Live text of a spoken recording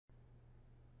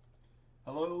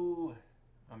Hello,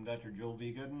 I'm Dr. Joel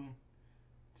V. Goodin.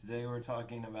 Today we're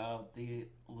talking about the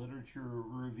literature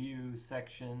review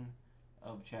section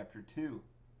of Chapter 2.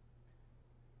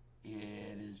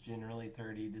 It is generally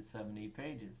 30 to 70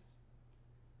 pages.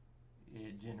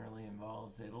 It generally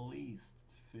involves at least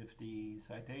 50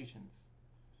 citations,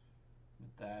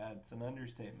 but that's an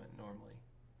understatement normally.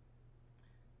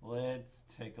 Let's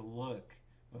take a look.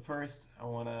 But first, I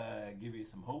want to give you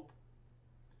some hope.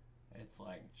 It's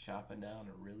like chopping down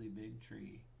a really big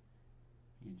tree.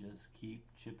 You just keep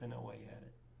chipping away at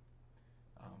it.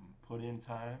 Put in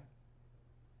time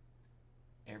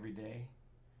every day.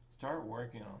 Start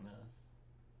working on this.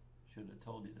 Should have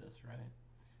told you this, right?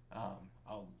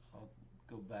 I'll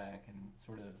go back and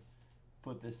sort of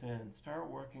put this in. Start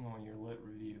working on your lit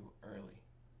review early.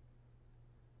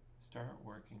 Start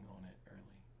working on it early.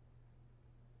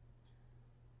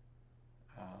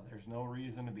 There's no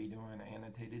reason to be doing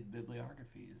annotated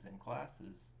bibliographies in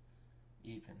classes,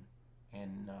 even,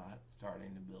 and not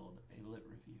starting to build a lit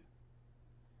review.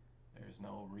 There's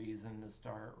no reason to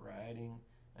start writing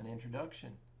an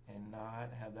introduction and not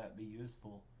have that be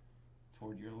useful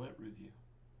toward your lit review.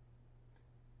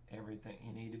 Everything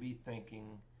you need to be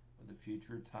thinking with a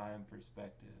future time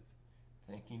perspective,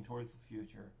 thinking towards the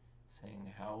future,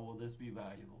 saying how will this be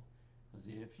valuable? Because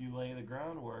if you lay the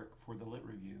groundwork for the lit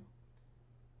review,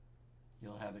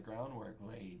 you'll have the groundwork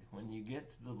laid when you get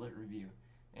to the lit review,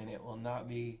 and it will not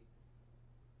be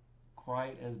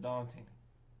quite as daunting.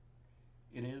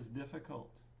 It is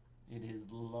difficult. It is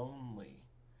lonely.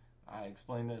 I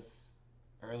explained this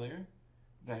earlier,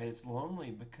 that it's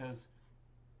lonely because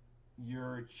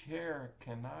your chair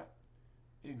cannot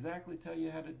exactly tell you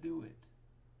how to do it.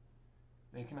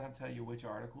 They cannot tell you which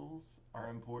articles are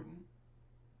important.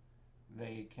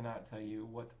 They cannot tell you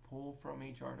what to pull from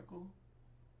each article.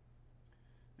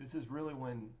 This is really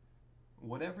when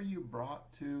whatever you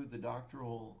brought to the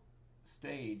doctoral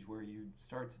stage where you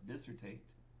start to dissertate,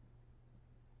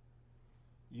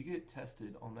 you get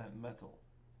tested on that metal.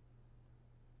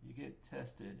 You get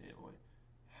tested at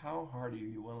how hard are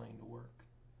you willing to work?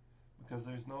 Because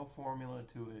there's no formula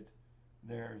to it.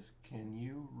 There's, can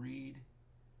you read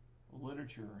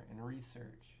literature and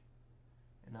research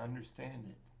and understand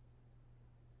it?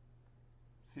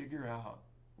 Figure out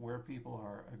where people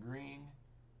are agreeing,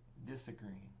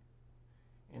 disagreeing,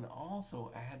 and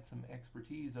also add some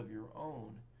expertise of your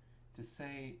own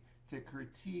to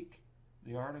critique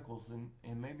the articles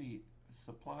and maybe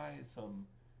supply some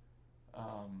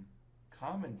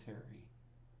commentary,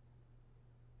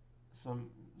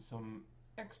 some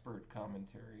expert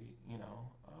commentary,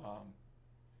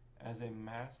 as a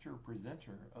master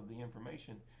presenter of the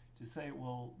information, to say,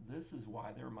 well, this is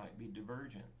why there might be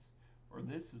divergence, or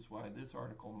this is why this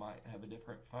article might have a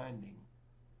different finding,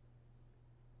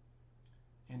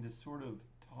 and to sort of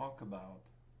talk about,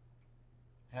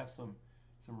 have some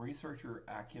researcher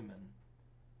acumen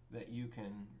that you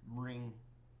can bring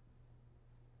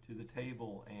to the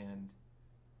table and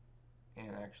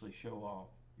actually show off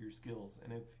your skills.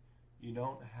 And if you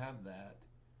don't have that,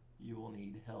 you will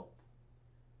need help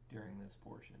during this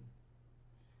portion.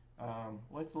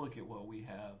 Let's look at what we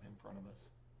have in front of us.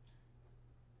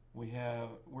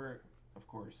 We're of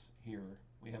course here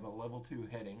we have a level 2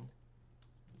 heading.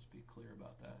 Let's be clear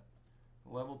about that.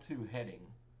 Level 2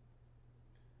 heading.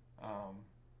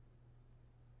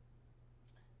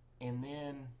 And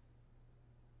then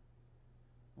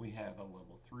we have a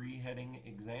level 3 heading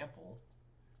example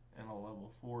and a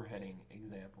level 4 heading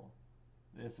example.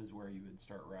 This is where you would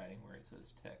start writing where it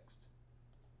says text.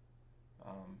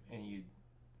 And you'd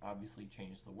obviously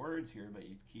change the words here, but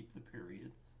you'd keep the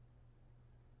periods.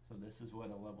 So this is what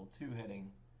a level 2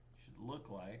 heading should look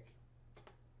like.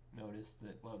 Notice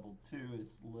that level 2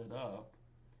 is lit up.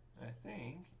 And I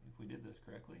think, if we did this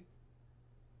correctly,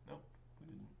 nope, we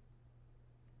didn't.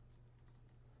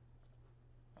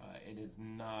 It is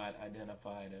not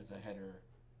identified as a header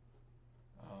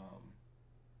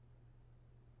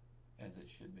as it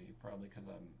should be, probably because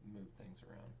I moved things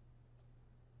around.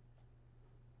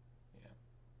 Yeah.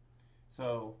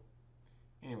 So,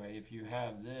 anyway, if you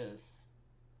have this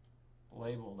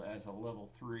labeled as a level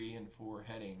 3 and 4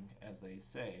 heading, as they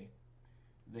say,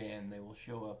 then they will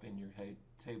show up in your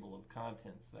table of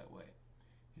contents that way.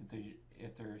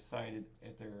 If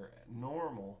they're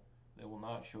normal, they will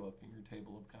not show up in your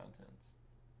table of contents.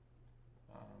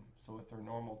 So if they're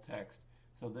normal text,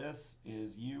 so this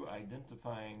is you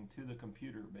identifying to the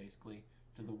computer, basically,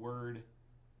 to the word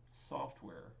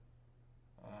software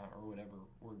or whatever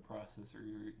word processor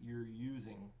you're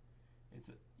using. It's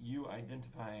you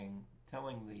identifying,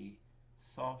 telling the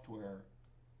software,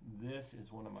 this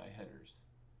is one of my headers.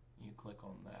 You click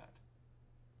on that.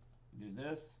 do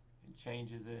this, it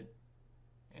changes it,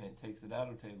 and it takes it out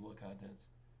of table of contents.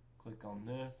 Click on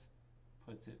this,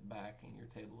 puts it back in your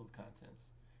table of contents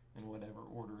in whatever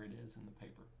order it is in the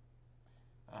paper.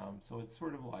 So it's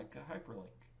sort of like a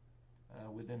hyperlink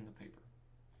within the paper.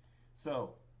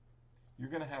 So you're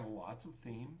going to have lots of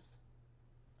themes.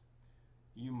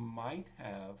 You might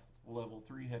have level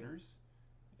 3 headers.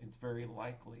 It's very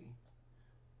likely.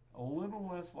 A little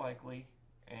less likely,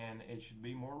 and it should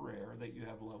be more rare, that you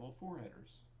have level 4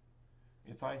 headers.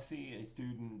 If I see a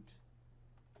student,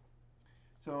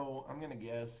 so I'm going to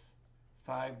guess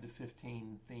 5 to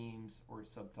 15 themes or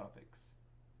subtopics.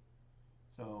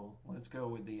 So let's go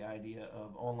with the idea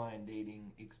of online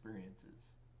dating experiences.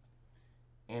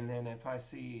 And then if I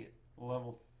see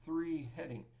level 3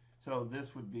 heading, so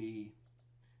this would be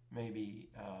maybe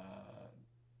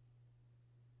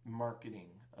marketing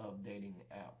of dating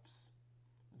apps.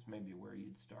 This may be where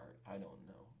you'd start. I don't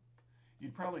know.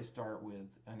 You'd probably start with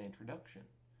an introduction,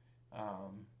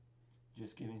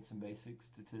 just giving some basic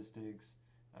statistics,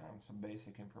 some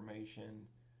basic information,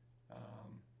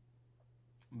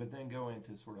 but then go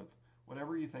into sort of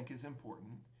whatever you think is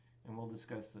important, and we'll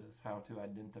discuss this, how to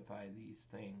identify these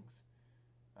things.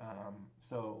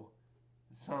 So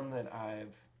some that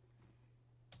I've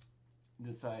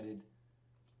decided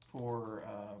for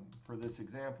this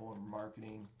example in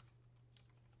marketing,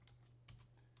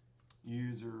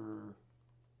 user,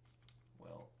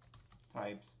 well,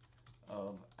 types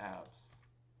of apps.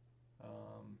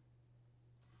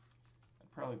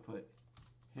 I'd probably put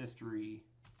history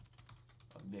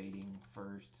of dating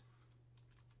first.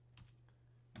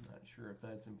 I'm not sure if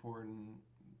that's important.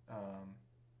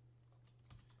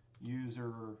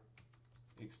 User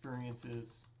experiences,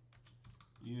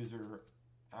 user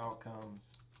outcomes,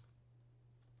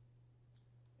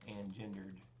 and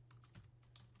gendered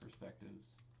perspectives.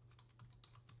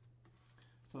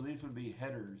 So these would be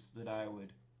headers that I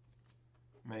would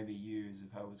maybe use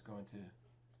if I was going to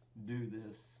do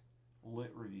this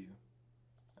lit review.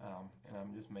 And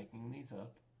I'm just making these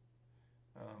up,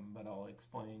 but I'll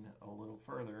explain a little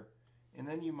further. And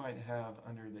then you might have,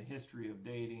 under the history of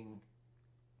dating,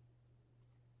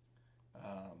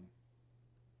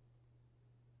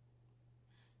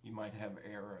 you might have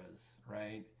eras,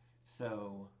 right?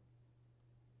 So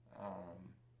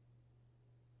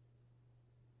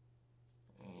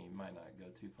you might not go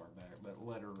too far back, but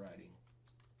letter writing.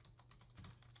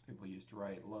 People used to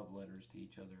write love letters to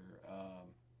each other.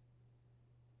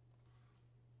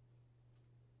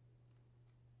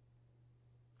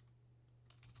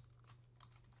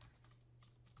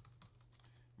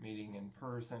 Meeting in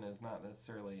person is not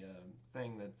necessarily a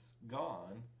thing that's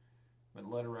gone, but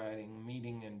letter writing,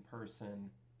 meeting in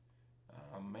person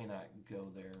may not go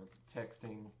there.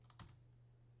 Texting,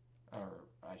 or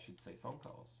I should say phone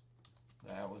calls.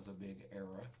 That was a big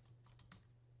era.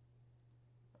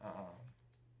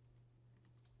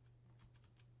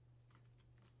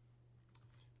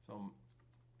 So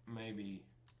maybe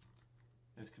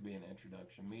this could be an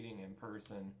introduction. Meeting in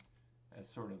person as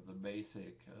sort of the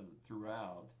basic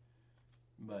throughout,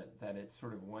 but that it's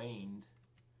sort of waned,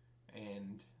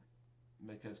 and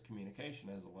because communication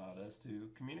has allowed us to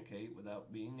communicate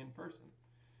without being in person,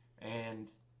 and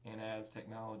as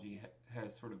technology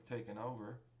has sort of taken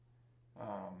over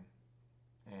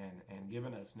and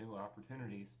given us new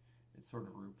opportunities, it's sort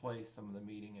of replaced some of the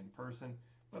meeting in person,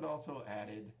 but also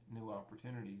added new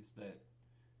opportunities that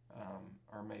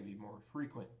are maybe more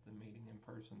frequent than meeting in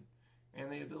person,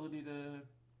 and the ability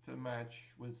to match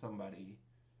with somebody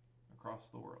across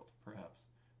the world, perhaps,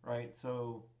 right?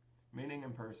 So meeting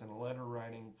in person, letter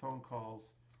writing, phone calls,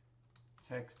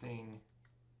 texting,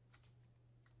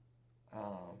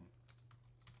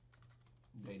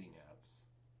 dating apps.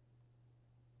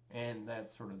 And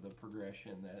that's sort of the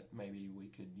progression that maybe we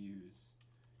could use.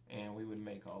 And we would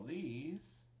make all these,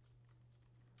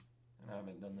 and I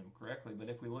haven't done them correctly, but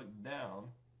if we look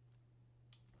down,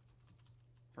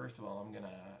 first of all, I'm going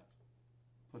to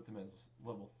put them as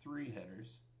level 3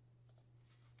 headers.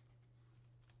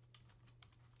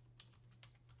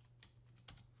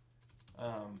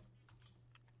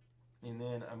 And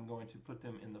then I'm going to put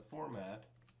them in the format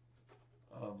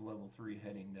of level 3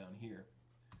 heading down here.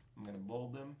 I'm going to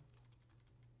bold them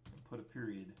and put a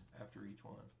period after each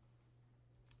one.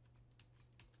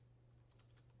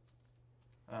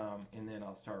 And then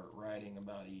I'll start writing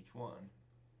about each one,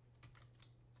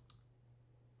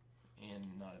 and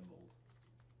not in bold.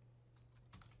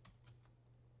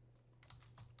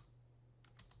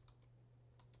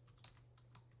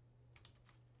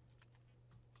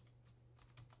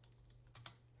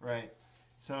 Right.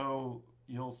 So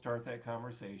you'll start that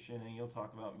conversation and you'll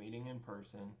talk about meeting in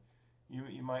person.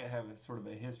 you might have a sort of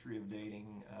a history of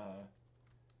dating,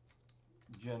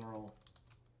 general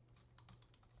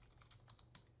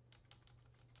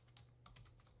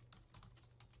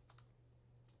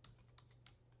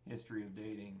history of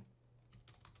dating.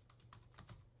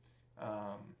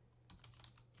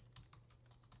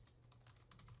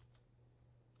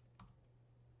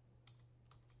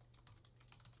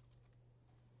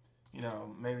 You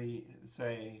know, maybe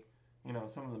say, you know,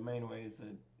 some of the main ways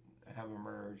that have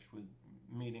emerged with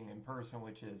meeting in person,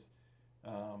 which has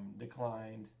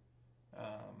declined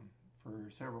for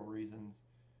several reasons.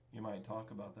 You might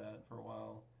talk about that for a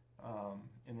while,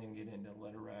 and then get into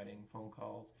letter writing, phone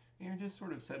calls. And you're just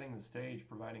sort of setting the stage,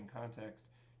 providing context.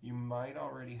 You might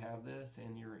already have this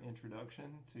in your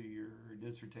introduction to your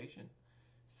dissertation.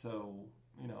 So,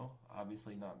 you know,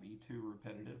 obviously not be too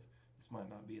repetitive. This might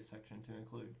not be a section to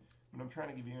include. But I'm trying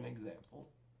to give you an example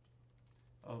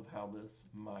of how this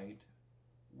might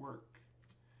work.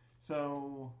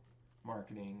 So,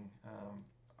 marketing,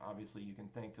 obviously you can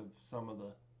think of some of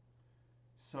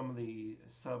the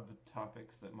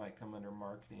subtopics that might come under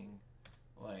marketing,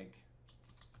 like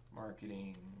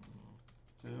marketing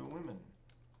to women,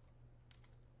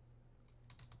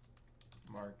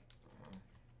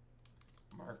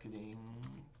 marketing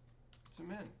to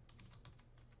men,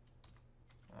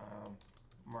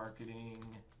 marketing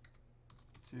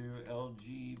to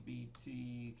LGBTQA+,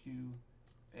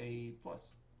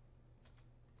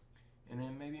 and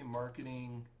then maybe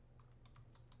marketing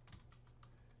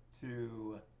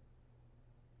to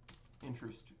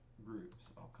interest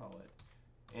groups, I'll call it.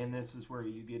 And this is where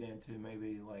you get into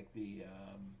maybe like the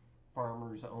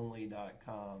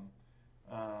farmersonly.com,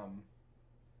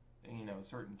 you know,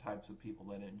 certain types of people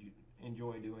that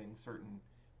enjoy doing certain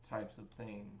types of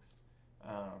things.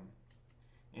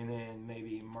 And then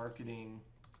maybe marketing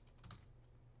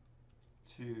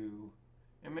to,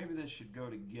 and maybe this should go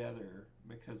together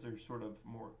because they're sort of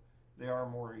more, they are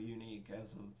more unique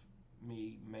as of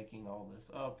me making all this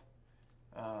up.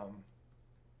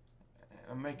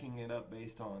 I'm making it up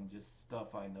based on just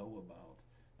stuff I know about.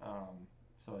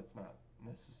 So it's not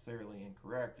necessarily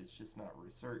incorrect, it's just not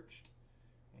researched,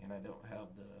 and I don't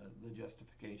have the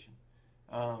justification.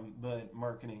 But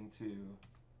marketing to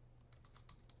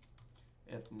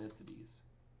ethnicities.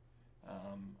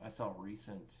 I saw a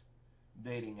recent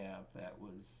dating app that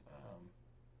was,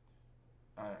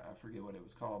 I forget what it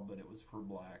was called, but it was for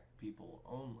black people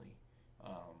only.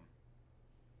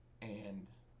 And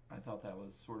I thought that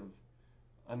was sort of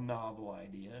a novel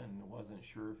idea and wasn't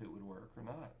sure if it would work or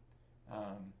not.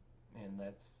 And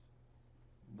that's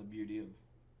the beauty of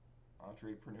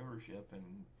entrepreneurship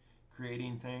and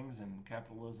creating things and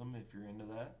capitalism, if you're into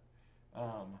that.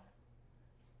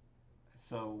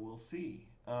 So we'll see.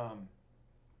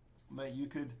 But you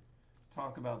could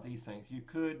talk about these things. You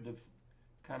could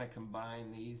kind of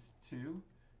combine these two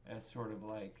as sort of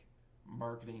like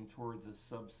marketing towards a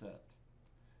subset.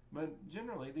 But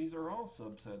generally, these are all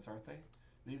subsets, aren't they?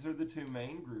 These are the two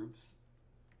main groups.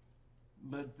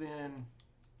 But then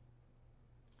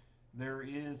there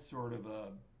is sort of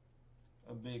a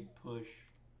big push.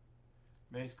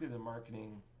 Basically, the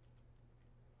marketing,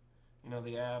 you know,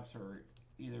 the apps are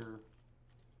either,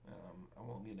 I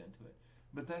won't get into it,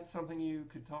 but that's something you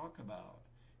could talk about.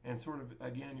 And sort of,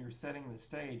 again, you're setting the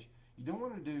stage. You don't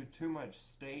want to do too much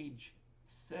stage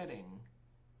setting,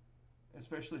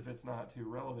 especially if it's not too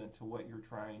relevant to what you're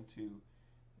trying to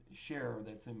share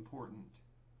that's important.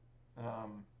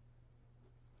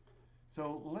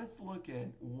 So let's look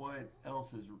at what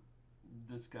else is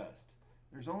discussed.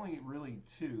 There's only really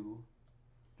two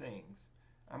things.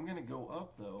 I'm going to go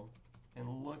up, though,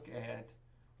 and look at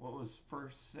what was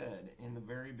first said in the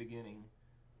very beginning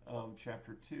of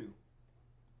chapter 2.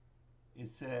 It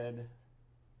said,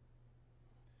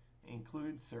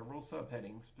 include several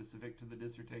subheadings specific to the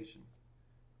dissertation.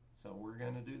 So we're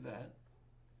going to do that.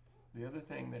 The other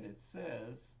thing that it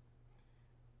says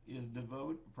is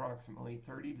devote approximately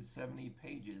 30 to 70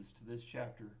 pages to this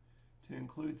chapter to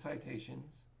include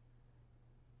citations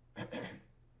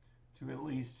to at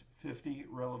least 50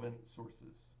 relevant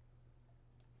sources.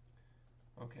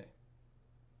 Okay.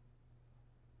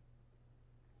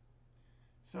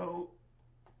 So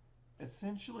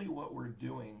essentially what we're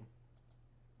doing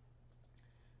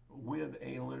with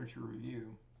a literature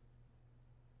review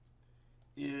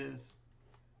is,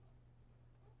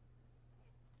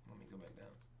 let me go back down.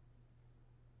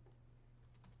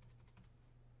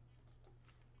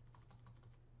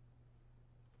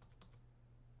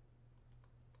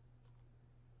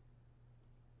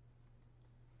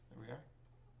 There we are.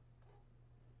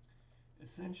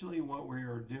 Essentially what we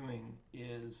are doing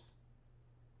is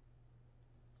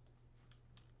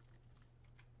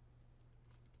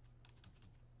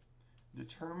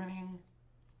Determining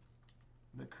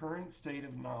the current state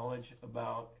of knowledge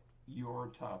about your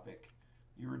topic,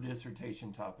 your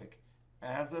dissertation topic.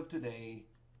 As of today,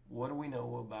 what do we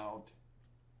know about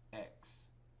X?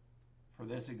 For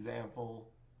this example,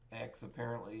 X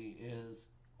apparently is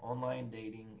online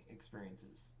dating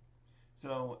experiences.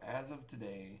 So as of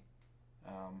today,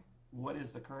 what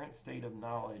is the current state of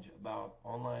knowledge about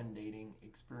online dating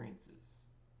experiences?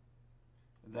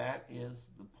 That is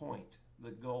the point,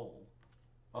 the goal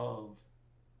of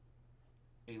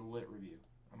a lit review.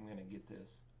 I'm going to get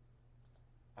this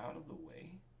out of the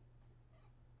way.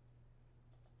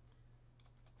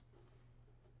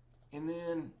 And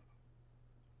then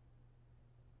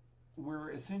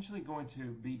we're essentially going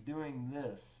to be doing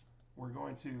this. We're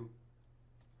going to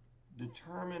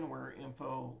determine where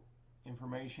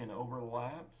information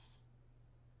overlaps,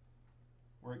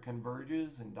 where it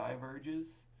converges and diverges,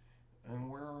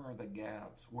 and where are the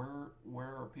gaps? Where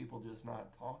are people just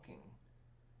not talking?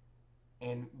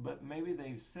 But maybe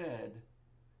they've said,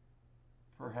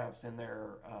 perhaps in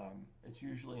their, it's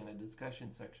usually in a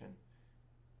discussion section,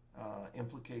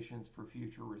 implications for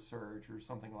future research or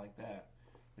something like that.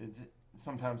 It's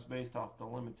sometimes based off the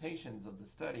limitations of the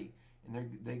study,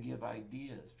 and they give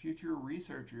ideas. Future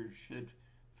researchers should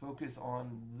focus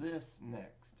on this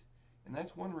next. And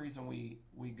that's one reason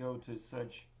we go to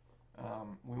such,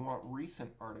 we want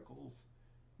recent articles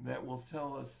that will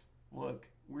tell us, look,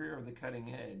 we're the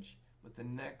cutting edge, but the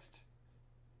next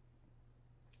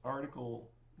article,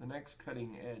 the next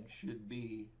cutting edge should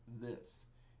be this.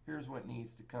 Here's what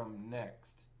needs to come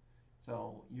next.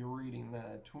 So you're reading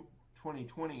the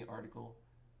 2020 article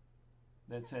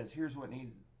that says, here's what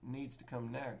needs to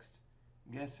come next.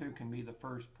 Guess who can be the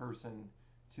first person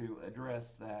to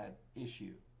address that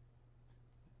issue?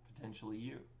 Potentially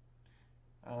you.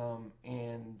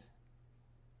 And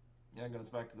it goes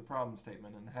back to the problem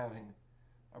statement and having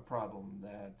a problem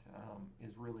that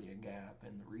is really a gap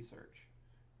in the research.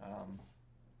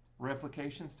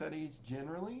 Replication studies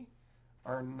generally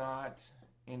are not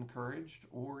encouraged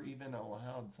or even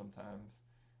allowed sometimes,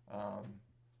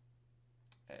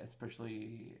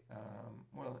 especially,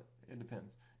 well, it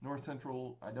depends. North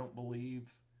Central, I don't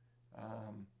believe,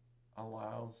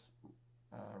 allows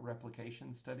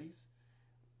replication studies.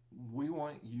 We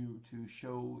want you to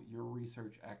show your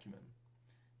research acumen.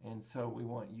 And so we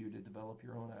want you to develop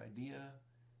your own idea,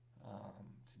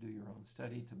 to do your own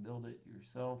study, to build it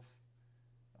yourself,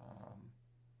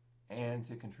 and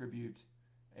to contribute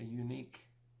a unique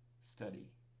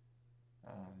study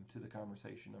to the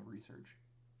conversation of research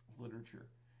literature,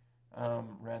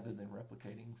 rather than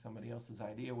replicating somebody else's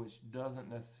idea, which doesn't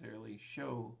necessarily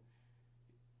show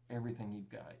everything you've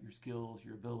got, your skills,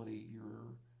 your ability,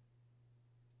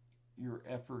 your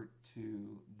effort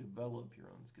to develop your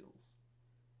own skills.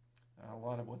 A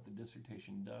lot of what the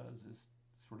dissertation does is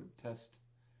sort of test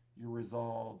your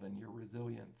resolve and your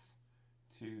resilience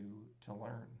to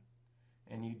learn.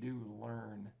 And you do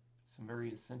learn some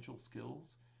very essential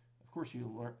skills. Of course, you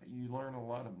learn a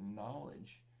lot of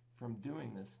knowledge from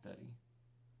doing this study,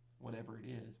 whatever it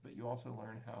is, but you also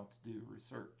learn how to do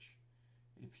research.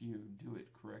 If you do it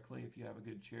correctly, if you have a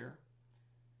good chair,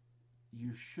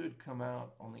 you should come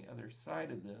out on the other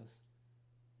side of this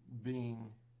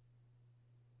being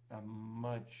a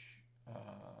much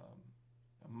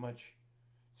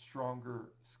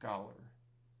stronger scholar,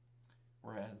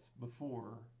 whereas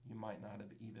before you might not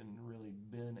have even really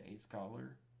been a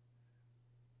scholar.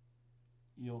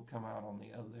 You'll come out on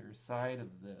the other side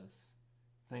of this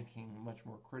thinking much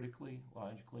more critically,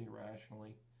 logically,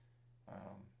 rationally,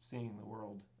 seeing the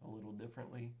world a little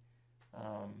differently.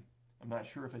 I'm not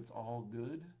sure if it's all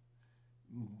good,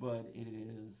 but it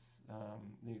is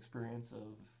the experience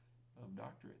of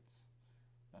doctorates.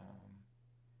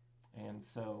 And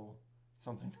so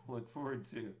something to look forward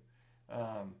to.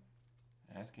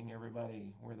 Asking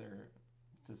everybody where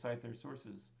to cite their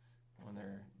sources when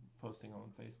they're posting on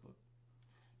Facebook.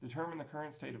 Determine the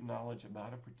current state of knowledge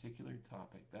about a particular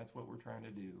topic. That's what we're trying to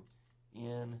do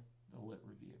in the lit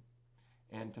review.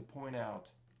 And to point out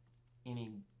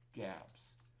any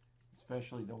gaps,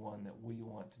 especially the one that we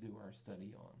want to do our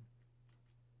study on.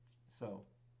 So,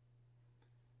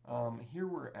 here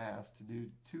we're asked to do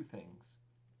two things.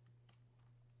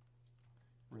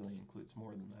 Really includes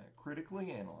more than that.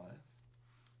 Critically analyze,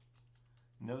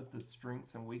 note the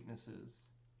strengths and weaknesses,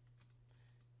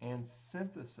 and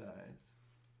synthesize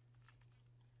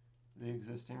the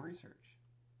existing research.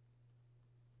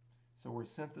 So we're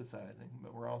synthesizing,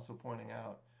 but we're also pointing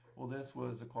out, well, this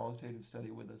was a qualitative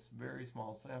study with a very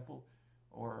small sample,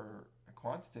 or a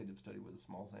quantitative study with a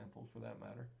small sample for that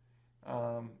matter.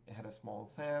 It had a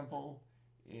small sample.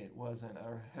 It wasn't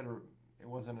a it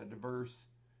wasn't a diverse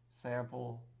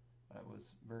sample, it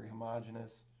was very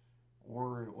homogeneous,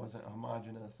 or it wasn't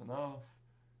homogeneous enough,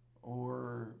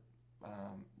 or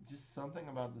just something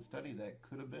about the study that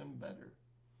could have been better.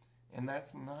 And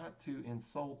that's not to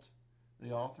insult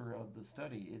the author of the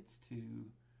study, it's to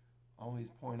always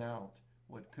point out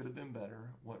what could have been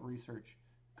better, what research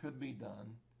could be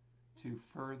done to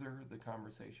further the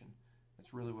conversation.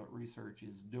 That's really what research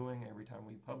is doing every time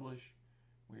we publish.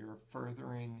 We are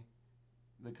furthering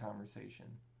the conversation.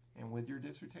 And with your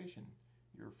dissertation,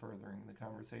 you're furthering the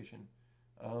conversation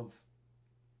of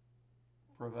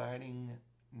providing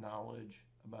knowledge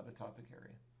about a topic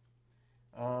area.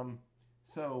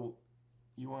 So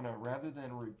you want to, rather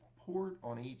than report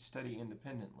on each study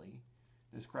independently,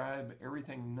 describe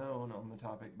everything known on the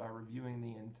topic by reviewing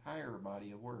the entire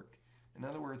body of work. In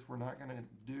other words, we're not going to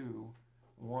do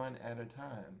one at a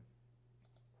time.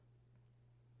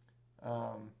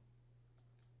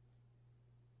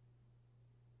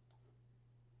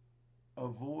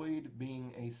 Avoid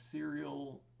being a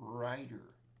serial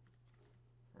writer,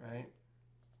 right?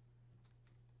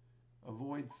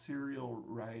 Avoid serial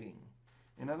writing.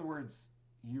 In other words,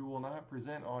 you will not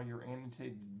present all your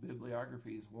annotated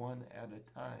bibliographies one at a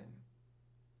time.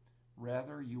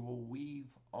 Rather, you will weave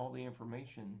all the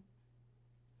information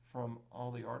from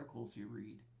all the articles you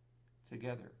read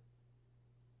together.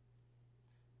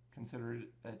 Consider it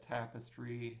a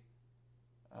tapestry,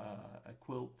 a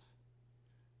quilt,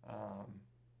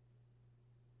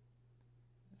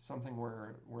 something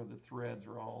where the threads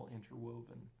are all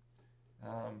interwoven.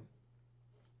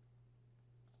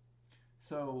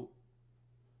 So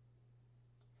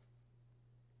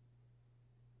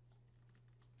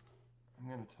I'm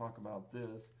going to talk about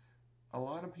this. A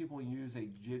lot of people use a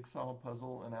jigsaw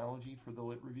puzzle analogy for the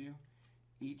lit review.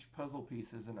 Each puzzle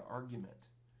piece is an argument.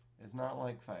 It's not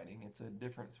like fighting. It's a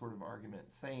different sort of argument,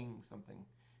 saying something,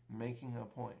 making a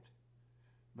point.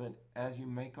 But as you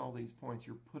make all these points,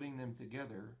 you're putting them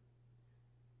together,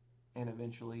 and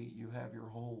eventually you have your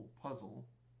whole puzzle,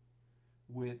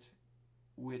 which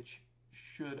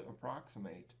should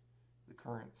approximate the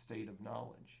current state of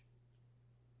knowledge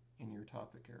in your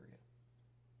topic area.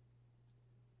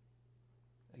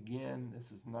 Again,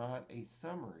 this is not a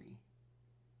summary.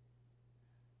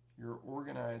 You're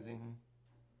organizing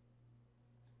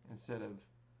instead of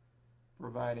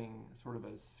providing sort of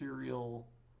a serial,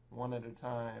 one at a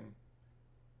time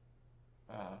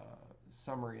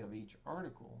summary of each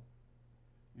article.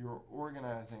 You're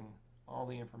organizing all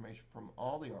the information from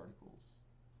all the articles,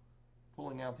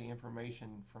 pulling out the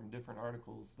information from different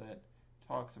articles that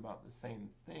talks about the same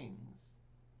things,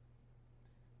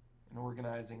 and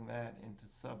organizing that into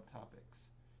subtopics,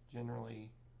 generally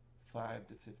 5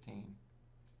 to 15.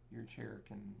 Your chair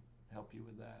can help you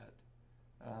with that.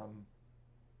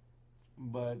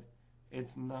 But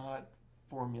it's not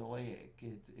formulaic.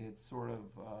 It's sort of,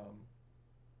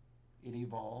 it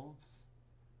evolves,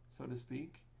 so to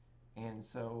speak, and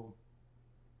so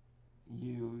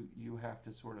you have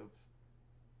to sort of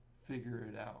figure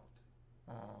it out.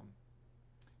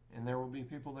 And there will be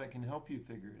people that can help you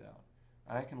figure it out.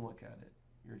 I can look at it.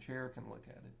 Your chair can look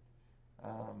at it.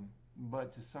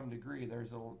 But to some degree,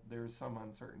 there's some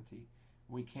uncertainty.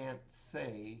 We can't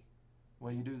say,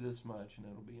 well, you do this much and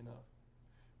it'll be enough,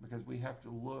 because we have to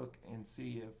look and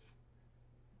see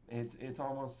if it's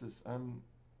almost this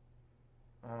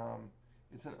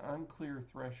it's an unclear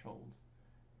threshold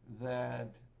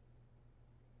that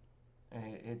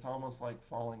it's almost like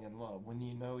falling in love. When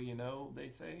you know, they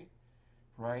say,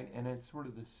 right? And it's sort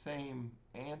of the same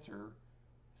answer,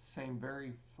 same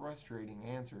very frustrating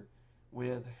answer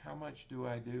with how much do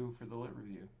I do for the lit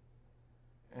review?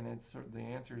 And it's the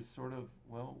answer is sort of,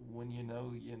 well, when you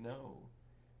know, you know.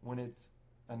 When it's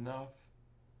enough,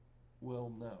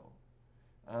 we'll know.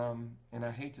 And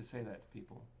I hate to say that to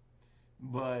people,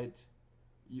 but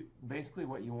basically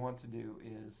what you want to do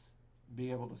is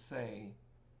be able to say,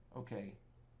 okay,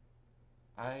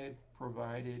 I've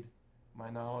provided my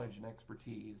knowledge and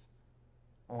expertise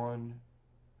on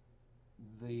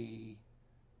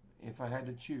if I had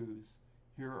to choose,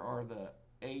 here are the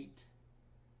 8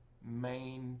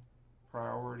 main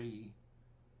priority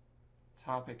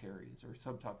topic areas or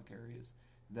subtopic areas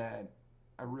that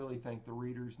I really think the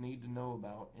readers need to know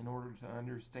about in order to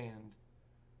understand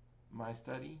my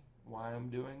study, why I'm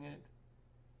doing it,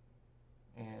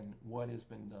 and what has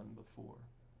been done before.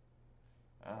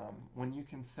 When you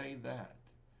can say that,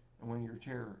 and when your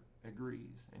chair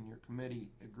agrees and your committee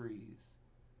agrees,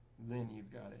 then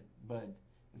you've got it. But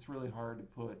it's really hard to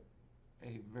put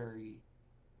a very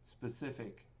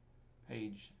specific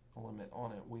page limit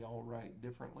on it. We all write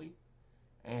differently,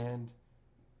 and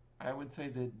I would say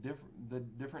that the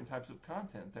different types of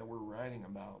content that we're writing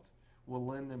about will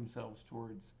lend themselves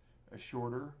towards a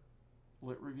shorter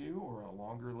lit review or a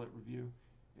longer lit review.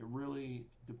 It really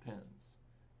depends.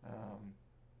 Um,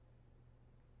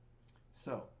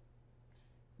 so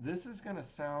this is going to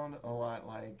sound a lot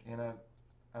like, and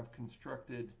I've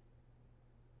constructed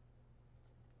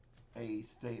a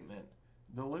statement.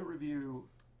 The lit review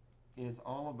is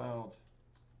all about,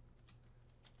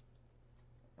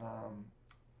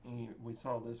 we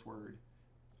saw this word.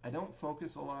 I don't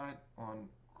focus a lot on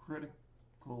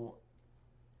critical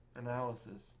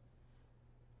analysis.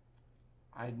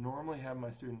 I normally have my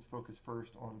students focus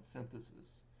first on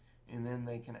synthesis, and then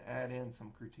they can add in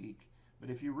some critique. But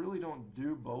if you really don't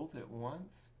do both at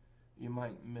once, you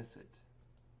might miss it.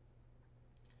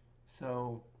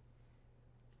 So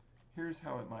here's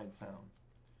how it might sound.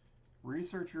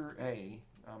 Researcher A,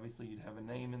 obviously you'd have a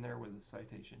name in there with a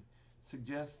citation,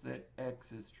 suggests that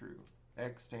X is true.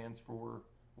 X stands for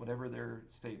whatever their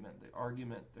statement, the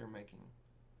argument they're making.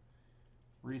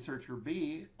 Researcher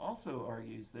B also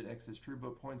argues that X is true,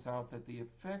 but points out that the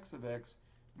effects of X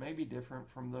may be different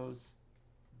from those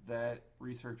that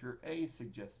researcher A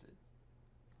suggested.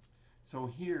 So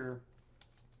here,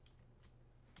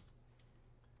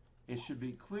 it should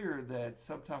be clear that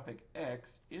subtopic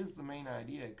X is the main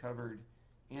idea covered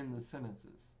in the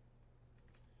sentences.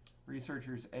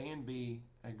 Researchers A and B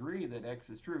agree that X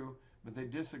is true, but they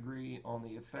disagree on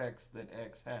the effects that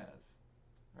X has,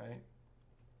 right?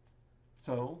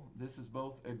 So this is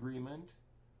both agreement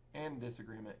and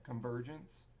disagreement,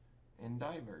 convergence and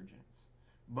divergence.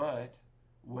 But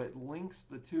what links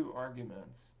the two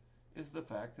arguments is the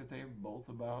fact that they're both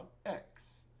about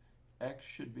X. X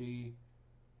should be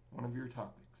one of your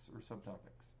topics or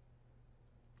subtopics.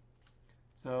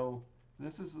 So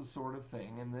this is the sort of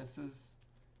thing, and this is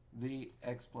the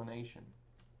explanation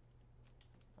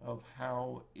of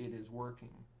how it is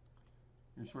working.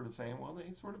 You're sort of saying, well,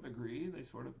 they sort of agree, they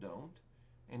sort of don't,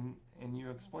 and you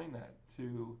explain that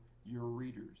to your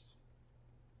readers.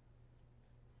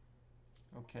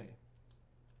 Okay.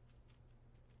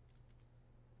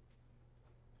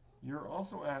 You're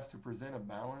also asked to present a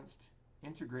balanced,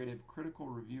 integrative, critical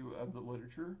review of the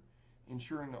literature,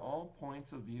 ensuring all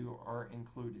points of view are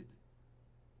included.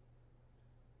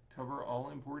 Cover all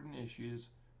important issues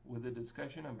with a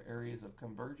discussion of areas of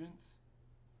convergence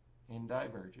and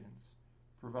divergence.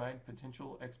 Provide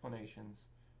potential explanations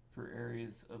for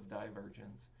areas of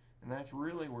divergence. And that's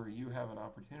really where you have an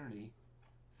opportunity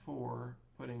for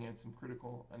putting in some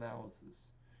critical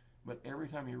analysis. But every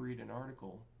time you read an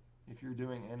article, if you're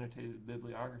doing annotated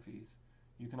bibliographies,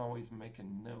 you can always make a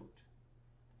note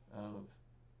of,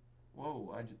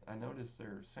 whoa, I noticed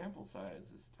their sample size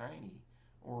is tiny,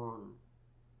 or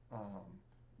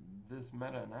this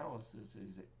meta-analysis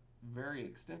is very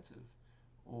extensive,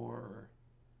 or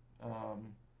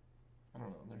I don't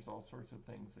know, there's all sorts of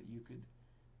things that you could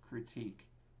critique,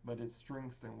 but it's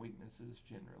strengths and weaknesses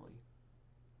generally.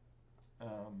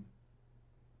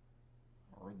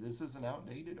 Or this is an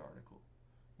outdated article,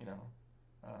 you know,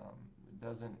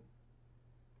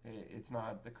 it's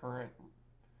not the current,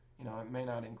 you know, it may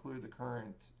not include the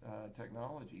current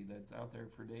technology that's out there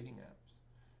for dating apps,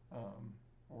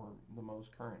 or the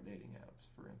most current dating apps,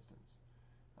 for instance.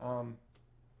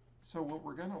 So what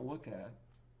we're going to look at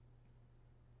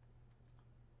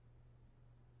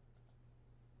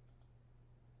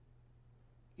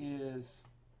is,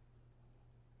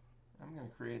 I'm going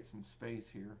to create some space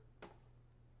here.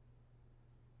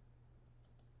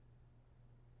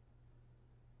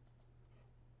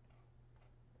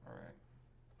 All right.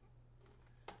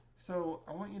 So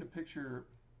I want you to picture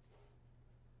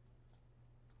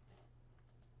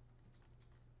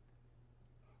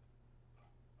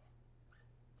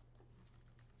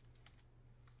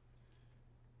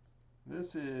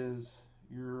this is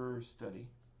your study.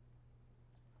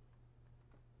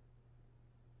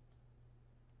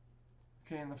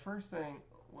 Okay, and the first thing,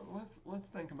 let's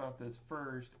think about this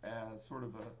first as sort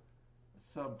of a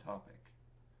subtopic.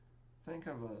 Think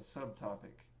of a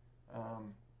subtopic,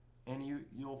 and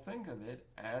you'll think of it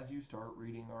as you start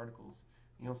reading articles.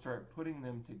 You'll start putting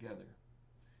them together.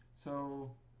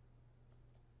 So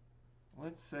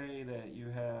let's say that you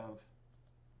have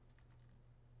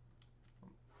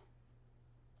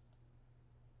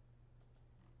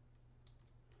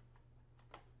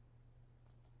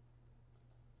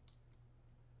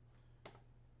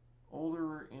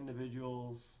older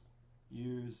individuals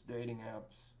use dating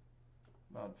apps,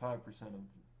 about 5% of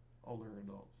older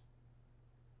adults.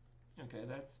 Okay,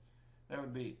 that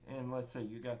would be, and let's say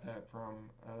you got that from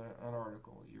an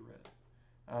article you read.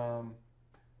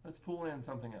 Let's pull in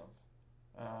something else.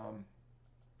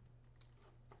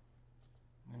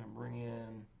 I'm going to bring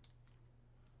in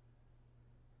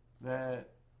that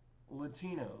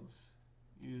Latinos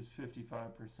use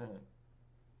 55%.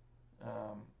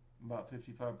 About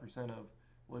 55% of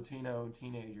Latino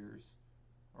teenagers,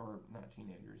 or not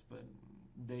teenagers, but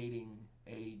dating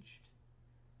aged,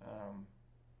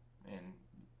 and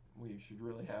we should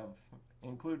really have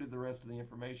included the rest of the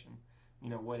information,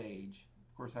 what age.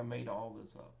 Of course, I made all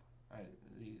this up.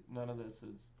 None of this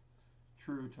is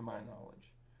true to my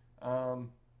knowledge.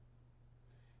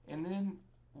 And then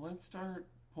let's start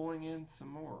pulling in some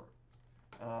more.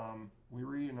 We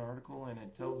read an article and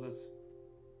it tells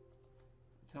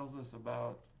us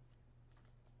about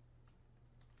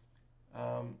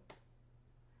not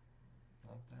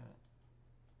that.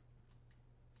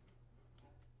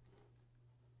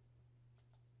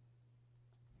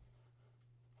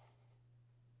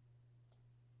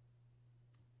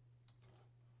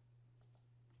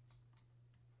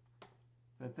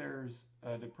 That there's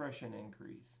a depression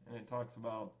increase, and it talks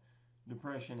about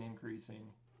depression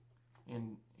increasing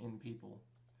in people.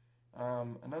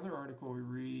 Another article we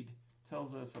read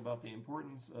tells us about the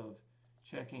importance of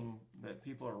checking that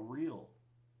people are real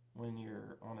when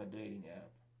you're on a dating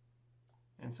app.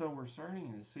 And so we're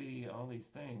starting to see all these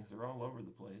things. They're all over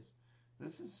the place.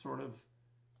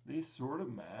 These sort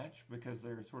of match because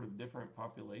they're sort of different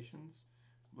populations,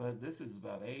 but this is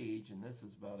about age and this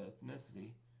is about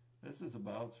ethnicity. This is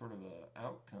about sort of an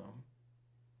outcome.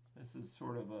 This is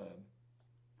sort of a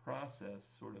process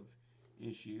sort of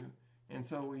issue. And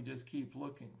so we just keep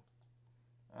looking.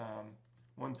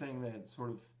 One thing that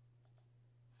sort of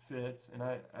fits, and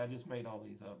I just made all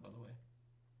these up, by the way.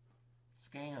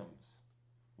 Scams.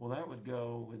 Well, that would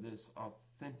go with this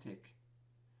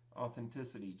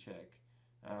authenticity check.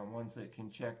 Ones that can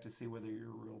check to see whether you're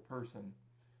a real person.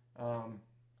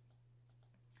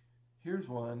 Here's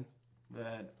one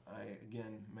that I,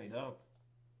 again, made up.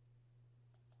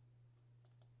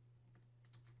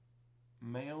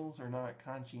 Males are not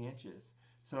conscientious.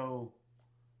 So,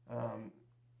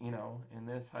 in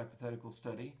this hypothetical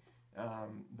study,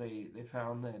 they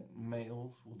found that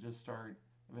males will just start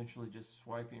eventually just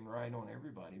swiping right on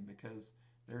everybody because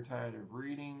they're tired of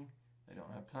reading, they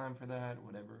don't have time for that,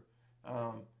 whatever,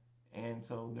 and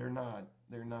so they're not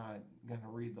going to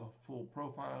read the full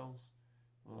profiles.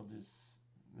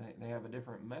 They have a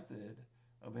different method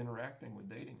of interacting with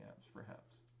dating apps,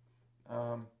 perhaps.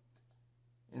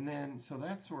 And then, so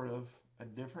that's sort of a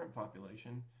different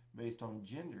population based on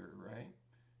gender, right?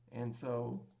 And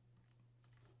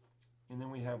then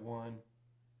we have one,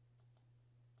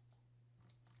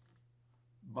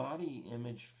 body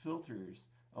image filters.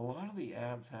 A lot of the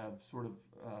apps have sort of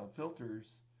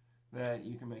filters that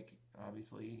you can make,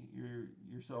 obviously,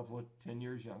 yourself look 10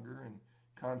 years younger and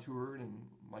contoured and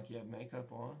like you have makeup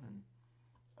on.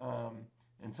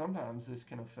 And sometimes this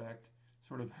can affect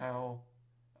sort of how,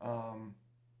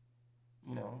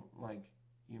 like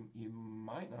you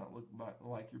might not look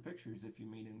like your pictures if you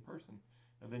meet in person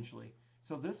eventually.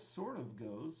 So this sort of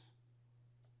goes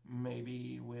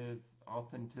maybe with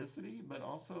authenticity, but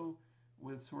also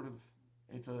with sort of,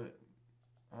 it's a,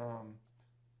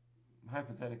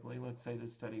 hypothetically, let's say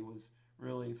this study was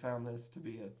really found this to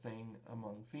be a thing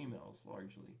among females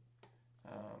largely.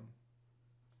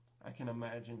 I can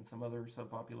imagine some other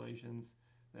subpopulations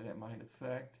that it might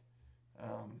affect,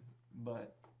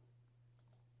 but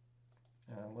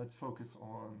let's focus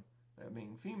on that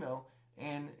being female,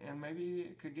 and maybe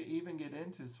it could even get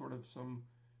into sort of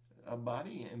a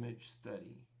body image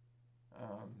study.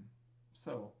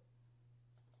 So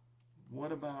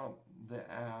what about the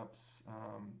apps?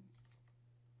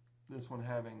 This one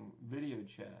having video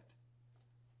chat.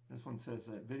 This one says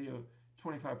that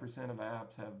 25% of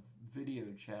apps have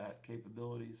video chat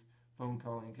capabilities, phone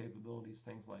calling capabilities,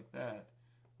 things like that.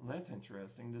 Well, that's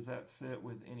interesting. Does that fit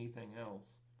with anything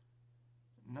else?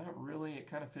 Not really. It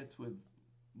kind of fits with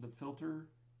the filter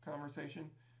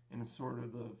conversation and sort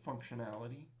of the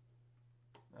functionality.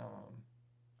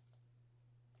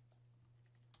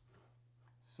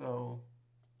 So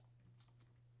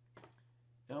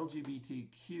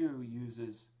LGBTQ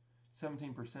uses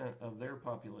 17% of their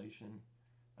population.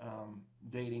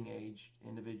 Dating aged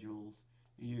individuals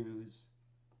use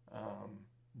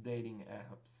dating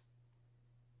apps.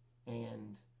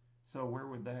 And so where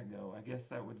would that go? I guess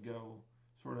that would go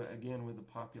sort of again with the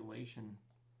population.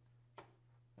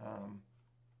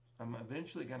 I'm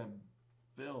eventually going to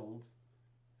build,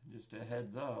 just a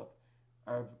heads up,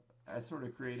 I sort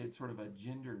of created sort of a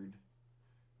gendered,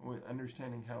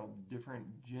 understanding how different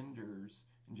genders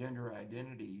and gender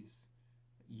identities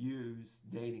use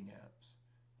dating apps.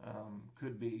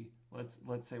 Could be,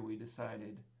 let's say we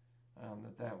decided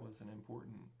that was an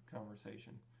important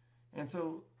conversation. And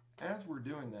so as we're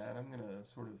doing that, I'm going to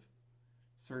sort of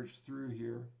search through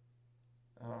here.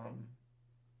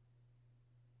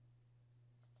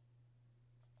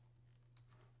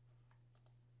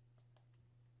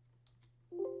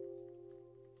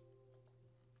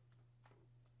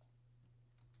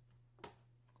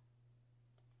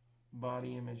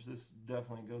 Body image, this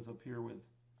definitely goes up here with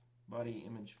body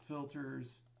image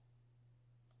filters.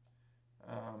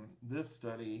 This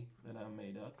study that I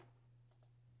made up,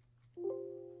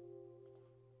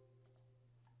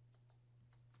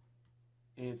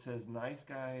 it says nice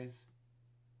guys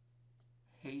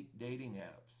hate dating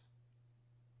apps.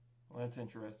 Well, that's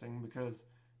interesting because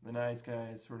the nice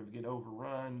guys sort of get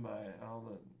overrun by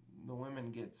all the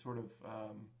women get sort of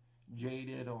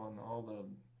jaded on all the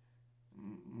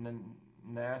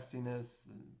nastiness,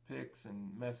 pics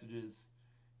and messages,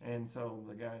 and so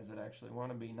the guys that actually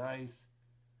want to be nice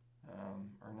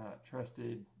are not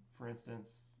trusted. For instance,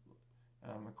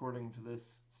 according to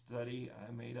this study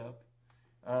I made up.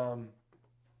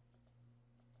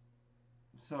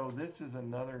 So this is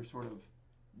another sort of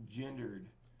gendered.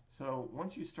 So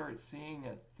once you start seeing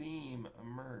a theme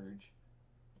emerge,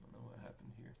 I don't know what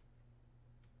happened here.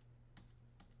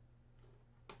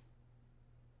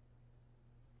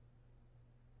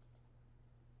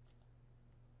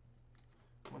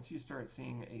 Once you start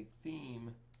seeing a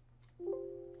theme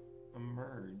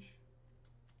emerge,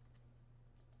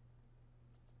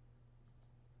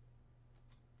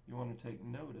 you want to take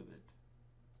note of it.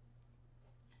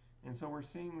 And so we're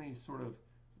seeing these sort of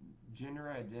gender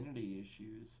identity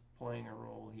issues playing a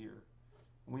role here.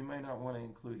 We may not want to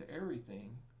include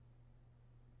everything,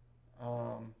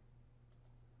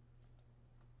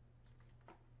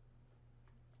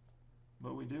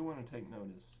 but we do want to take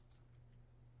notice.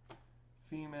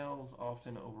 Females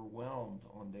often overwhelmed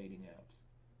on dating apps.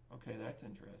 Okay, that's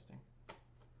interesting.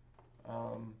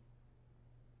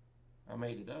 I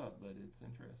made it up, but it's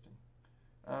interesting.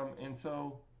 And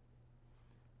so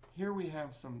here we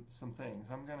have some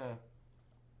things. I'm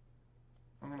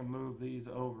gonna move these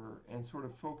over and sort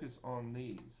of focus on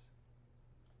these.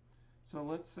 So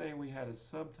let's say we had a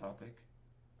subtopic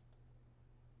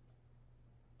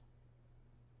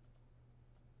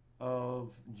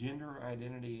of gender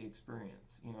identity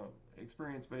experience,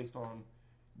 experience based on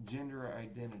gender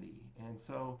identity. And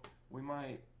so we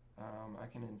might, I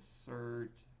can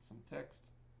insert some text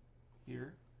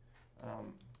here.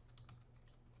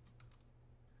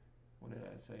 What did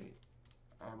I say?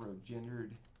 I wrote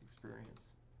gendered experience.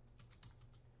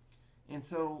 And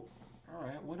so, all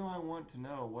right, what do I want to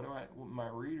know? What my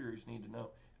readers need to know?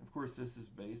 Of course, this is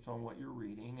based on what you're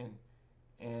reading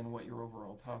and what your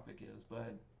overall topic is,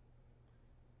 but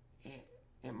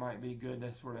it might be good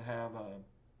to sort of have a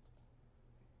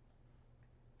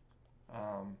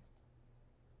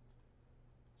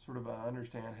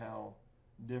understand how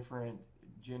different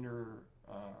gender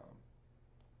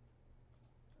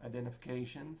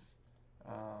identifications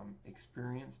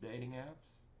experience dating apps.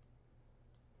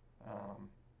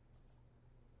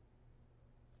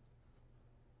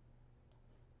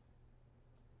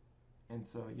 And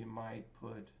so you might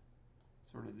put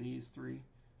sort of these three.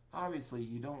 Obviously,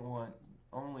 you don't want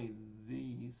only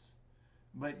these,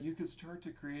 but you could start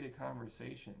to create a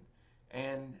conversation.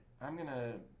 And I'm going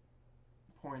to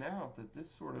point out that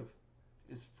this sort of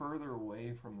is further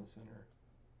away from the center.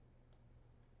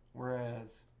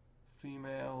 Whereas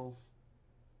females,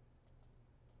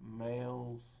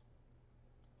 males,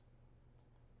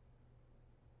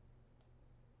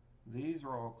 these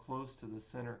are all close to the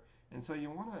center. And so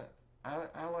you want to,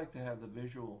 I like to have the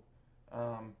visual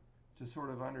to sort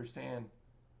of understand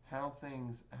how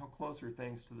close are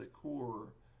things to the core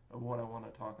of what I want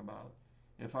to talk about.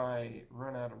 If I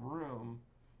run out of room,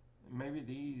 maybe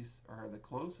these are the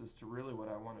closest to really what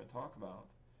I want to talk about.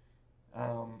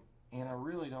 And I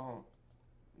really don't,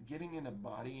 getting into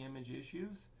body image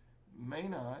issues may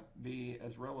not be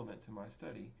as relevant to my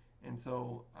study. And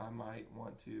so I might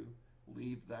want to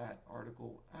leave that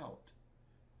article out.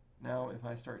 Now, if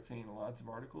I start seeing lots of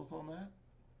articles on that,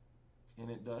 and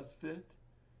it does fit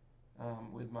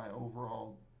with my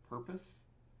overall purpose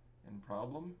and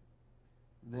problem,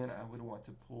 then I would want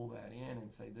to pull that in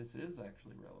and say this is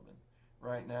actually relevant.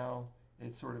 Right now,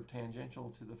 it's sort of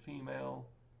tangential to the female,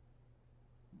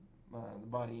 the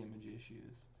body image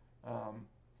issues.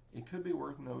 It could be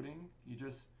worth noting, you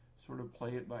just sort of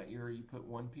play it by ear, you put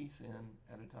one piece in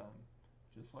at a time,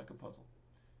 just like a puzzle.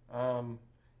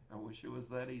 I wish it was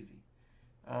that easy.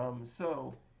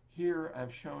 So here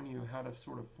I've shown you how to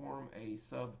sort of form a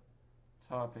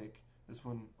subtopic, this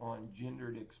one on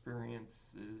gendered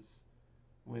experiences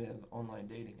with online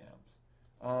dating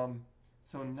apps.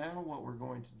 So now what we're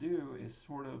going to do is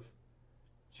sort of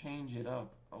change it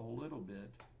up a little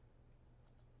bit.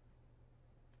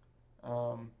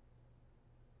 I'm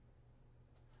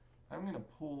going to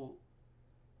pull,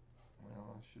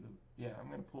 well, I should have, yeah, I'm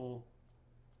going to pull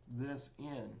this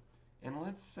in. And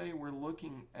let's say we're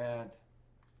looking at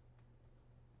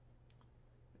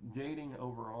dating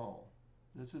overall.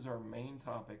 This is our main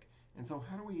topic. And so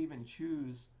how do we even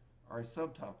choose our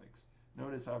subtopics?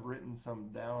 Notice I've written some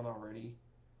down already.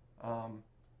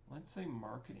 Let's say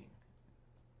marketing,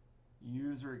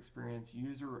 user experience,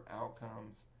 user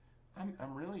outcomes.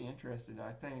 I'm really interested.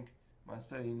 I think my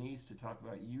study needs to talk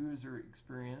about user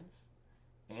experience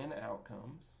and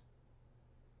outcomes.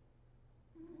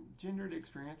 Gendered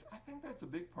experience, I think that's a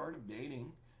big part of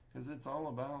dating because it's all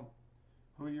about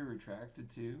who you're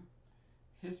attracted to.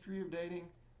 History of dating,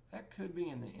 that could be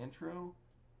in the intro,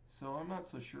 so I'm not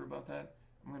so sure about that.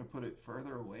 I'm going to put it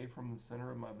further away from the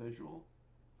center of my visual.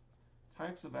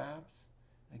 Types of apps,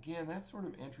 again, that's sort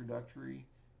of introductory,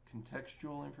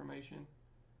 contextual information.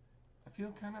 I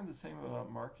feel kind of the same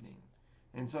about marketing.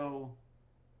 And so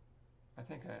I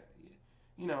think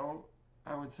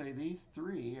I would say these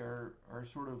three are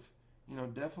sort of,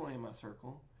 definitely in my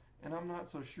circle. And I'm not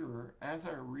so sure. As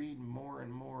I read more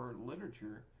and more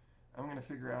literature, I'm going to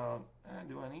figure out,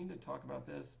 do I need to talk about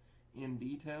this in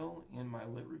detail in my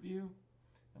lit review?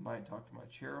 I might talk to my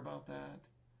chair about that.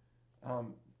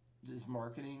 Is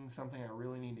marketing something I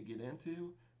really need to get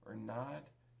into or not?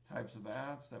 Types of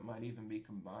apps that might even be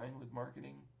combined with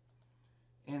marketing.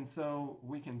 And so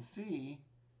we can see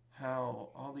how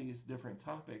all these different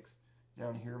topics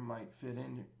down here might fit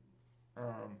in.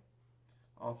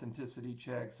 Authenticity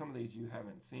check. Some of these you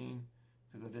haven't seen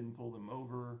because I didn't pull them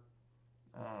over.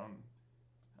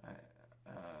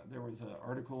 There was an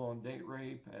article on date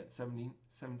rape at 17%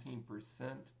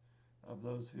 of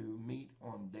those who meet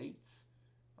on dates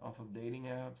off of dating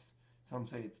apps. Some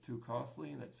say it's too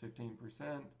costly. That's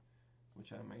 15%,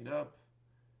 which I made up.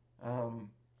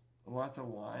 Lots of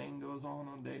lying goes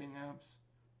on dating apps.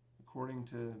 According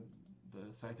to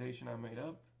the citation I made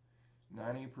up,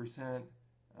 90%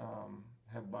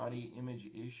 have body image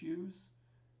issues.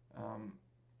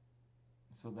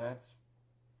 So that's,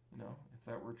 if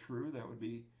that were true, that would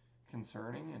be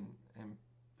concerning and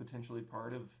potentially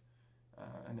part of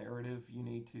a narrative. You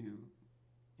need to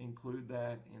include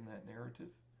that in that narrative.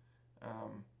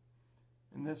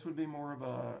 And this would be more of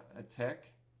a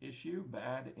tech issue,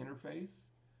 bad interface.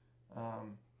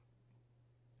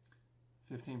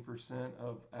 15%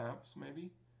 of apps,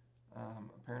 maybe.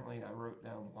 Apparently, I wrote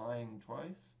down lying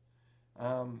twice.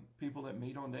 People that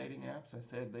meet on dating apps, I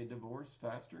said they divorce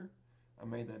faster. I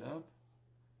made that up.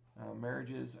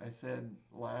 Marriages, I said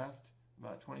last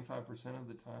about 25% of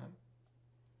the time.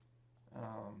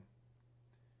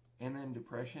 And then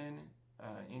depression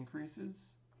increases.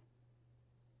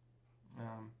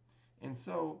 And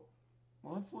so,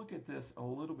 let's look at this a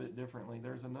little bit differently.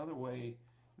 There's another way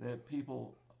that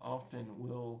people often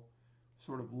will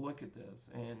sort of look at this.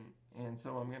 And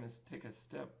so I'm going to take a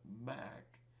step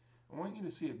back. I want you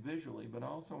to see it visually, but I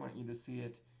also want you to see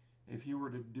it if you were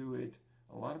to do it.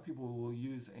 A lot of people will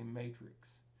use a matrix.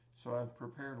 So I've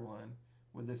prepared one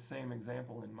with this same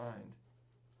example in mind.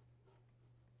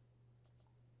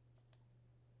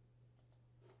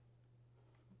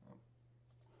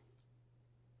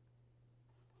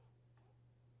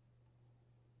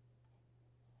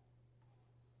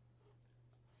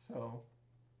 So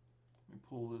let me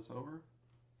pull this over.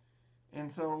 And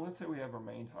so let's say we have our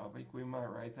main topic. We might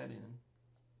write that in.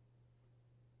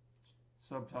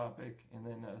 Subtopic and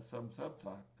then a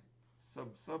sub-subtopic.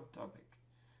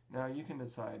 Now you can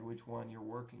decide which one you're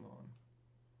working on.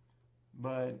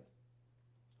 But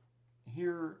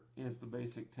here is the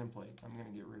basic template. I'm going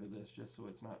to get rid of this just so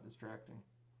it's not distracting.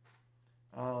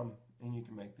 And you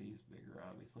can make these bigger,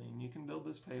 obviously. And you can build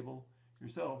this table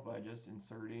yourself by just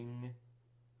inserting,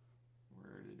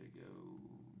 where did it go?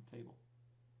 Table,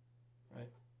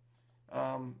 right?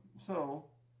 So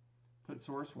put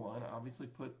source one, obviously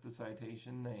put the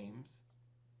citation names.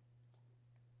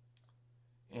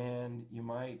 And you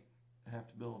might have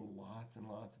to build lots and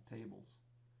lots of tables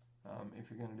if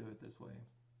you're going to do it this way.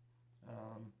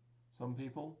 Some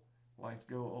people like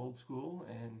to go old school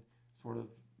and sort of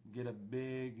get a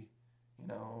big,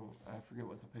 I forget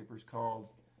what the paper's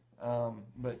called,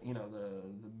 but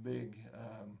the big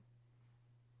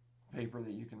paper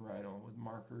that you can write on with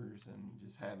markers and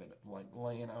just have it like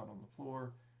laying out on the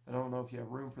floor. I don't know if you have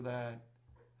room for that.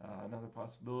 Another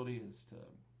possibility is to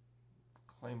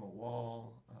claim a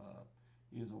wall,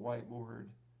 use a whiteboard,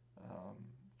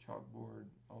 chalkboard,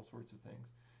 all sorts of things.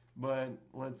 But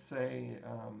let's say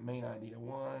main idea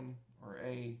 1 or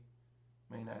A,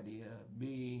 main idea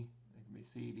B, it can be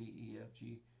C, D, E, F,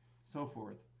 G, so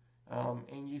forth.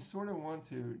 And you sort of want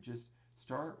to just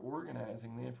start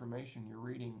organizing the information you're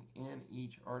reading in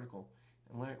each article.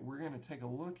 And we're going to take a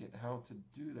look at how to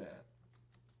do that.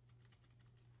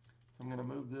 So I'm going to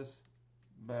move this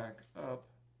back up.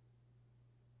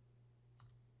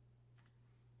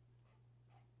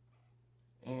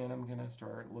 And I'm going to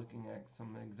start looking at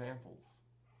some examples.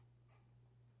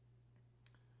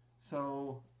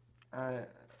 So I,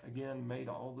 again, made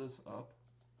all this up.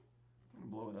 I'm going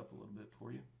to blow it up a little bit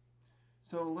for you.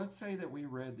 So let's say that we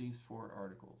read these 4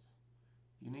 articles.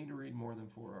 You need to read more than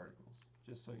 4 articles,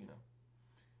 just so you know.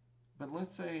 But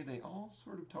let's say they all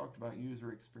sort of talked about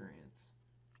user experience.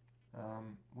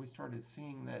 We started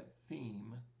seeing that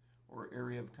theme or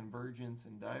area of convergence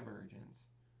and divergence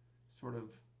sort of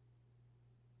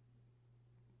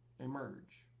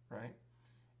emerge, right?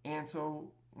 And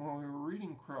so when we were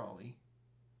reading Crawley,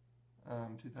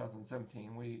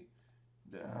 2017,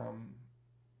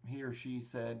 he or she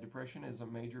said depression is a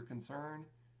major concern.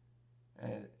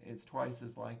 It's twice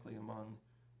as likely among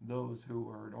those who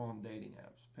are on dating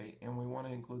apps. And we want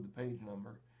to include the page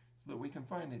number so that we can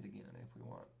find it again if we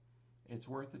want. It's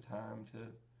worth the time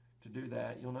to do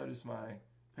that. You'll notice my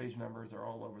page numbers are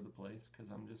all over the place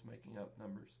because I'm just making up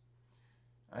numbers.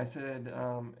 I said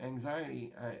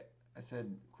anxiety. I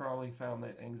said Crawley found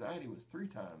that anxiety was 3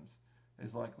 times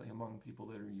as likely among people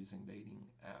that are using dating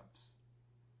apps,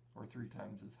 or 3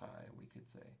 times as high, we could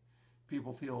say.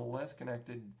 People feel less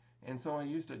connected, and so I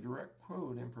used a direct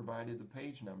quote and provided the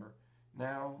page number.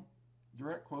 Now,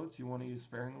 direct quotes you want to use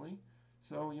sparingly,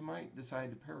 so you might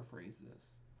decide to paraphrase this.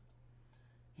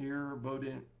 Here,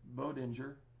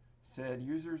 Bodinger said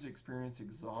users experience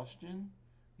exhaustion.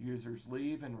 Users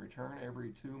leave and return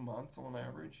every 2 months on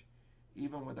average,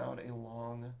 even without a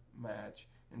long match.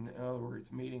 In other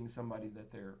words, meeting somebody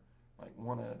that they're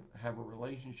want to have a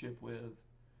relationship with.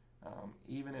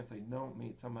 Even if they don't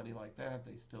meet somebody like that,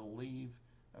 they still leave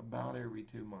about every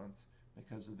 2 months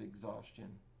because of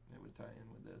exhaustion. It would tie in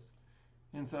with this.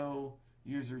 And so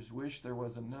users wish there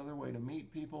was another way to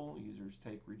meet people. Users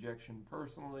take rejection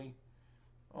personally.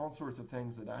 All sorts of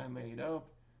things that I made up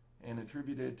and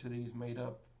attributed to these made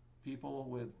up people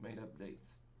with made up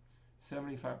dates.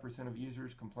 75% of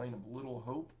users complain of little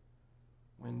hope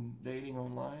when dating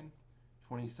online.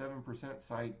 27%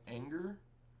 cite anger.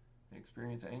 They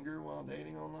experience anger while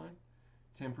dating online.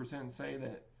 10% say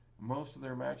that most of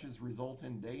their matches result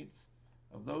in dates.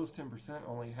 Of those 10%,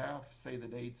 only half say the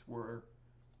dates were,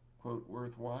 quote,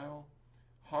 worthwhile.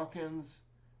 Hawkins,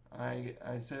 I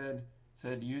said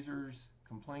users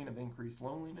complain of increased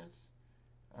loneliness.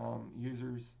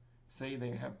 Users say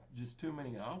they have just too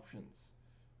many options.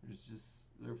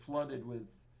 They're flooded with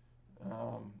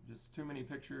just too many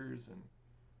pictures and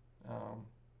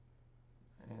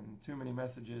too many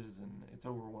messages, and it's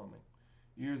overwhelming.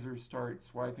 Users start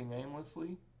swiping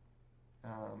aimlessly.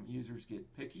 Users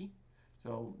get picky.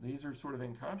 So these are sort of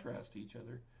in contrast to each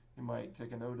other. You might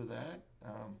take a note of that.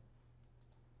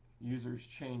 Users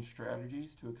change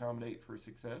strategies to accommodate for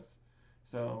success.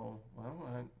 So,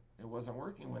 it wasn't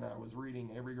working when I was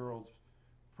reading every girl's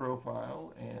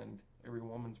profile and every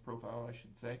woman's profile, I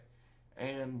should say,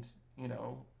 and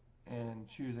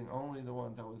choosing only the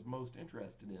ones I was most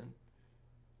interested in.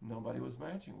 Nobody was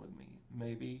matching with me.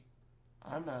 Maybe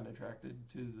I'm not attracted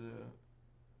to the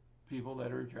people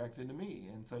that are attracted to me,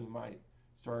 and so you might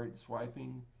start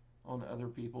swiping on other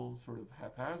people sort of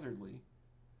haphazardly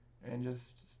and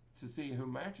just to see who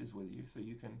matches with you so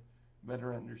you can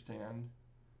better understand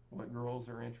what girls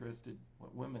are interested,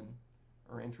 what women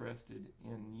are interested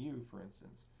in you, for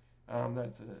instance.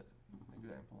 That's an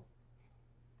example.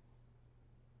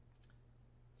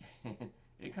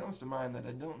 It comes to mind that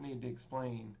I don't need to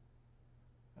explain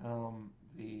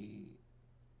the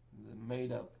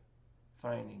made-up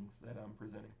findings that I'm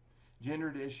presenting.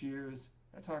 Gendered issues,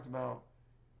 I talked about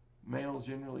males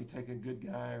generally take a good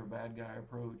guy or bad guy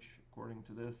approach. According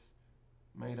to this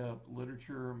made-up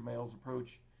literature, males'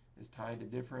 approach is tied to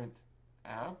different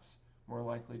apps, more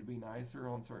likely to be nicer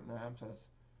on certain apps as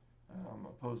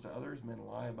opposed to others. Men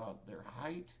lie about their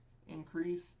height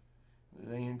increase.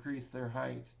 They increase their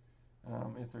height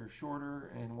if they're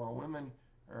shorter, and while women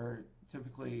are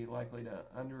typically likely to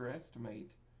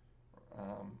underestimate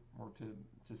or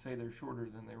to say they're shorter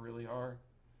than they really are,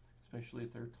 especially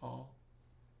if they're tall.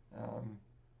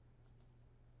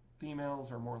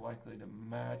 Females are more likely to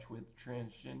match with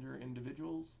transgender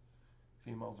individuals.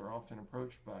 Females are often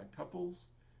approached by couples.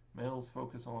 Males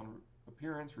focus on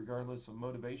appearance regardless of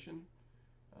motivation,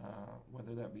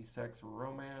 whether that be sex or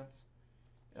romance.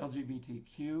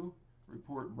 LGBTQ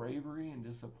report bravery and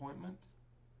disappointment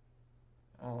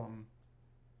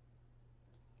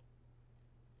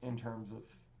in terms of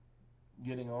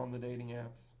getting on the dating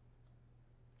apps.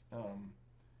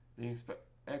 The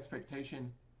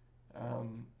expectation,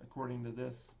 according to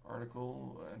this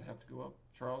article, I'd have to go up,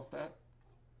 Charlestat.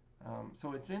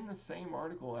 So it's in the same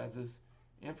article as this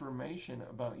information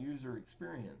about user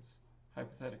experience,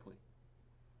 hypothetically.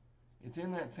 It's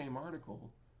in that same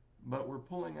article, but we're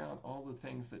pulling out all the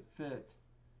things that fit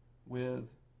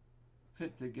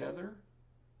together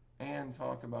and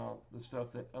talk about the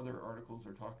stuff that other articles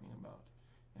are talking about.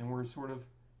 And we're sort of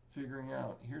figuring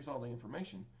out, here's all the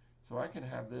information. So I can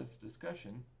have this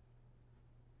discussion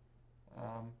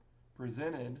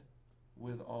presented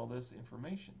with all this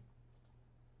information.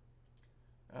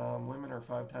 Women are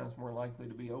 5 times more likely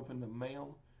to be open to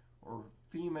male or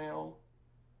female,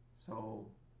 so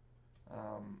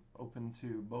open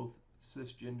to both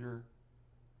cisgender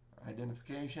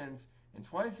identifications, and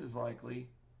twice as likely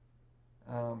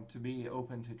to be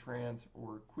open to trans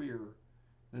or queer.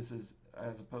 This is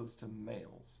as opposed to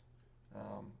males.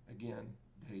 Again,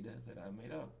 data that I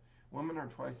made up. Women are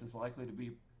twice as likely to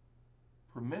be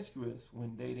promiscuous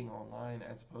when dating online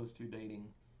as opposed to dating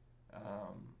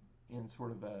in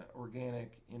sort of an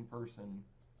organic, in-person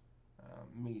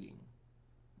meeting.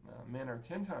 Men are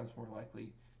 10 times more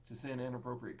likely to send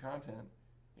inappropriate content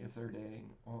if they're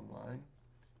dating online.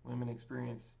 Women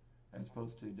experience, as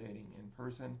opposed to dating in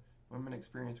person, women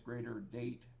experience greater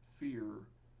date fear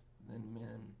than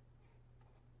men.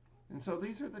 And so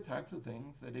these are the types of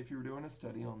things that if you're doing a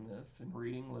study on this and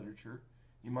reading literature,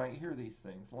 you might hear these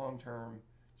things. Long-term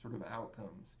sort of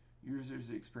outcomes. Users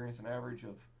experience an average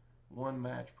of 1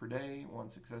 match per day, 1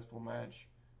 successful match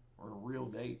or a real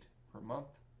date per month.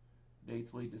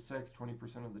 Dates lead to sex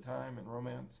 20% of the time and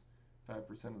romance 5%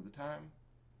 of the time.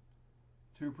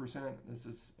 2%, this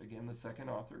is again the second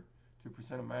author,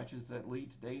 2% of matches that lead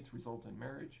to dates result in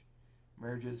marriage.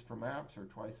 Marriages from apps are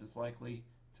twice as likely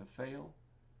to fail.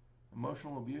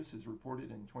 Emotional abuse is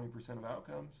reported in 20% of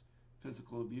outcomes,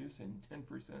 physical abuse in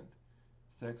 10%.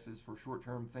 Sex is for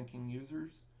short-term thinking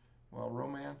users, while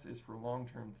romance is for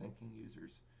long-term thinking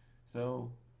users. So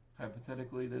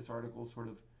hypothetically, this article sort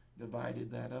of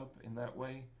divided that up in that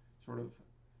way, sort of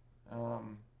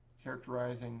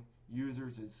characterizing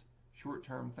users as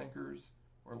short-term thinkers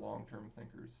or long-term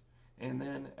thinkers, and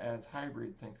then as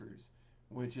hybrid thinkers,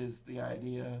 which is the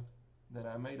idea that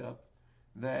I made up,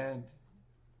 that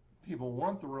people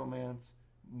want the romance,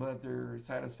 but they're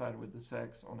satisfied with the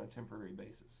sex on a temporary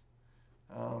basis.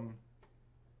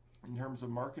 In terms of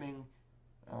marketing,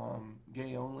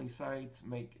 gay-only sites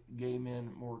make gay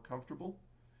men more comfortable.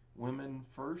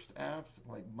 Women-first apps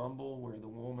like Bumble, where the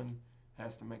woman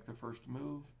has to make the first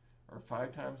move, are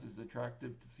 5 times as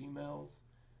attractive to females.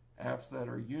 Apps that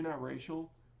are uniracial,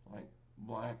 like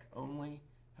black only,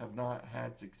 have not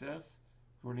had success,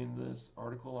 according to this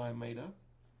article I made up.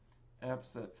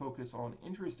 Apps that focus on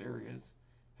interest areas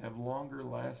have longer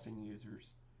lasting users,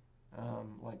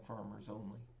 like farmers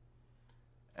only.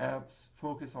 Apps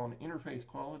focus on interface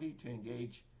quality to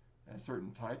engage a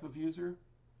certain type of user,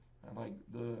 like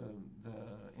the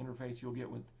interface you'll get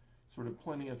with sort of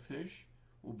Plenty of Fish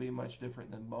will be much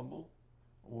different than Bumble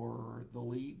or The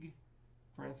League,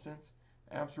 for instance.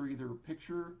 Apps are either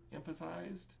picture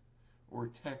emphasized or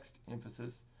text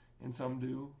emphasis, and some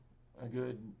do a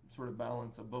good sort of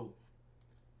balance of both.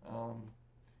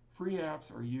 Free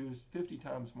apps are used 50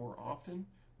 times more often,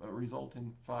 but result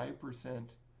in 5%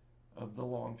 of the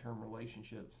long-term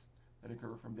relationships that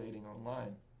occur from dating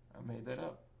online. I made that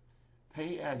up.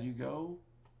 Pay-as-you-go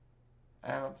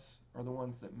apps are the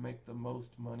ones that make the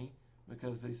most money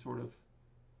because they sort of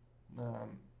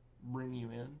bring you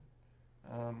in.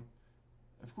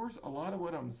 Of course, a lot of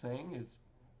what I'm saying is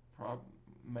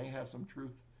may have some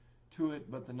truth to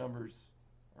it, but the numbers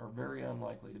are very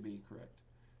unlikely to be correct.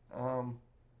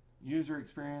 User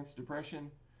experience,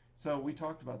 depression. So we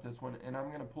talked about this one, and I'm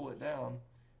going to pull it down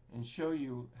and show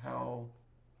you how,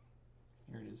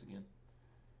 here it is again,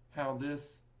 how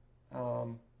this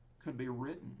could be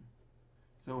written.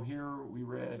 So here we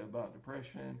read about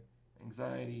depression,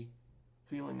 anxiety,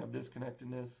 feeling of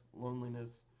disconnectedness, loneliness,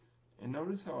 and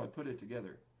notice how I put it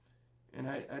together. And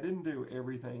I didn't do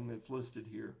everything that's listed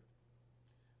here,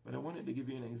 but I wanted to give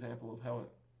you an example of how it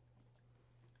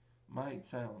might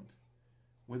sound.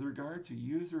 With regard to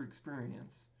user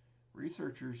experience,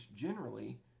 researchers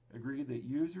generally agree that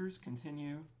users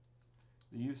continue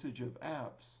the usage of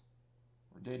apps,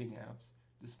 or dating apps,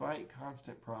 despite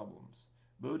constant problems.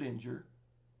 Bodinger,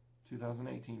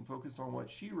 2018, focused on what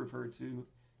she referred to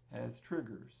as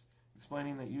triggers,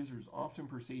 explaining that users often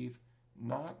perceive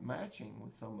not matching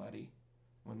with somebody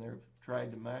when they've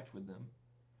tried to match with them.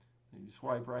 You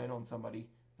swipe right on somebody,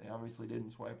 they obviously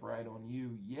didn't swipe right on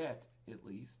you yet, at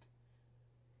least.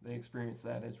 They experience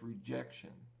that as rejection.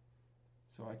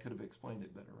 So I could have explained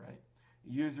it better, right?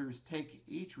 Users take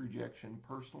each rejection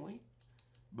personally.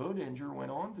 Bodinger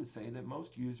went on to say that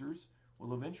most users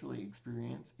will eventually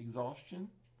experience exhaustion,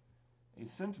 a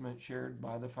sentiment shared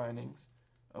by the findings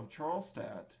of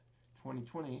Charlestat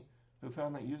 2020, who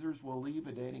found that users will leave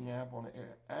a dating app on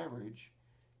average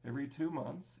every 2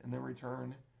 months and then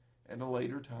return at a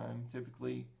later time,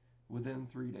 typically within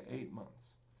 3 to 8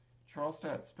 months.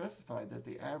 Charlestat specified that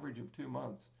the average of 2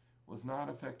 months was not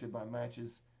affected by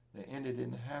matches that ended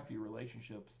in happy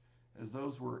relationships, as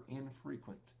those were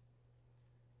infrequent.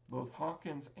 Both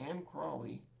Hawkins and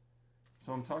Crawley,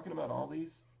 so I'm talking about all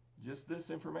these, just this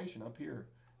information up here,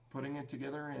 putting it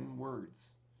together in words,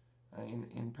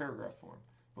 in paragraph form.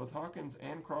 Both Hawkins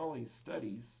and Crawley's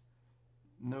studies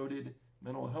noted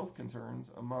mental health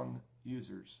concerns among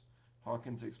users.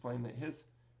 Hawkins explained that his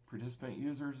participant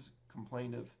users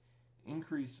complained of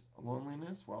increased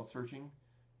loneliness while searching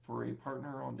for a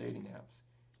partner on dating apps,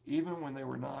 even when they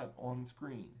were not on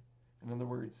screen. In other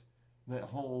words, that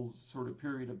whole sort of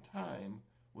period of time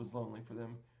was lonely for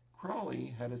them.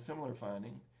 Crawley had a similar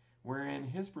finding, wherein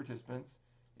his participants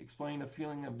explained a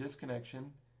feeling of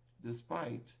disconnection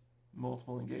despite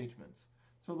multiple engagements.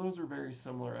 So those are very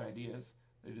similar ideas.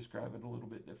 They describe it a little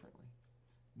bit differently.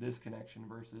 Disconnection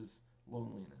versus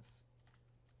loneliness.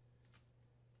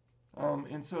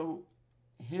 And so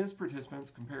his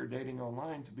participants compared dating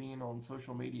online to being on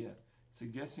social media,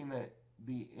 suggesting that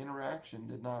the interaction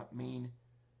did not mean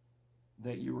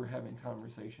that you were having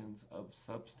conversations of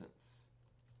substance.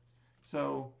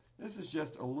 So this is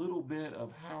just a little bit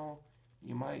of how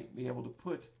you might be able to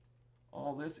put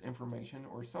all this information,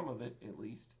 or some of it at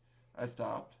least. I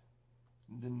stopped,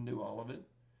 didn't do all of it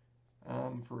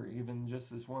for even just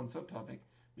this one subtopic,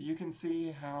 but you can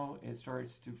see how it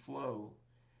starts to flow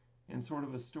in sort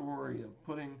of a story of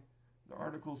putting the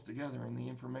articles together and the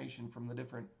information from the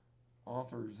different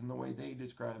authors and the way they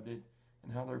described it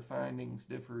and how their findings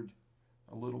differed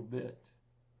a little bit.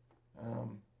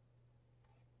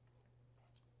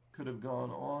 Could have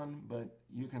gone on, but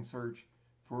you can search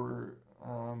for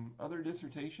other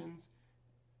dissertations,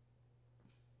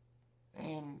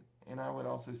 and I would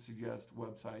also suggest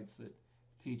websites that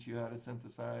teach you how to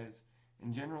synthesize,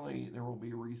 and generally there will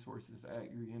be resources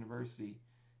at your university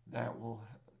that will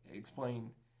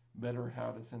explain better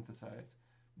how to synthesize.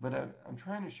 But I'm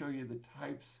trying to show you the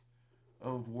types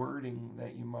of wording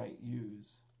that you might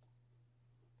use.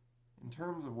 In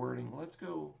terms of wording, let's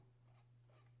go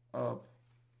up.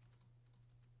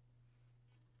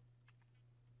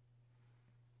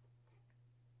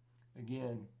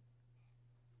 Again,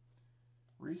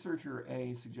 researcher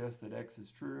A suggests that X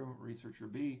is true. Researcher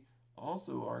B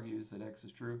also argues that X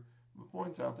is true, but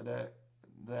points out that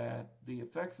the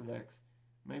effects of X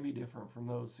may be different from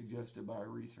those suggested by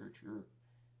researcher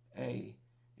A.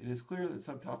 It is clear that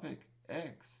subtopic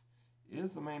X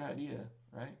is the main idea,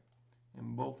 right,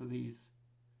 in both of these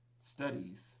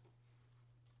studies.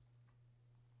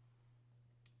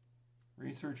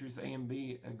 Researchers A and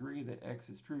B agree that X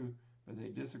is true, but they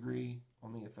disagree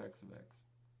on the effects of X.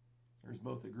 There's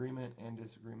both agreement and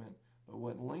disagreement, but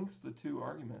what links the two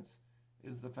arguments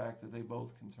is the fact that they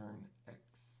both concern X.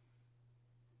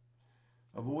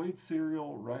 Avoid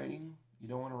serial writing. You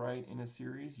don't want to write in a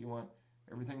series. You want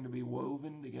everything to be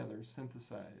woven together,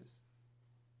 synthesized.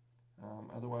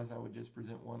 Otherwise, I would just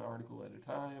present one article at a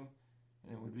time,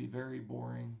 and it would be very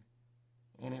boring,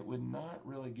 and it would not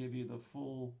really give you the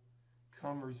full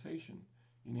conversation.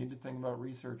 You need to think about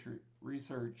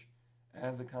research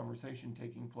as a conversation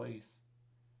taking place,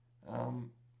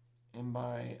 and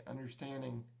by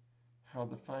understanding how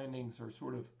the findings are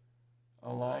sort of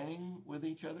aligning with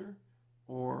each other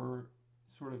or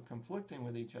sort of conflicting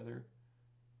with each other,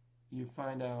 you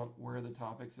find out where the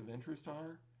topics of interest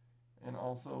are, and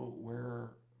also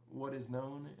what is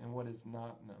known and what is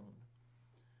not known.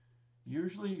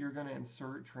 Usually you're going to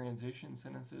insert transition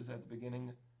sentences at the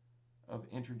beginning of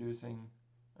introducing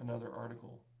another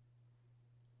article.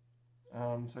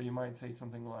 So you might say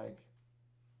something like,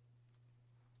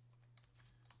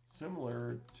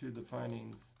 similar to the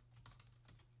findings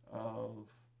of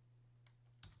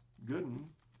Goodin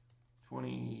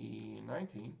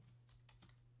 2019,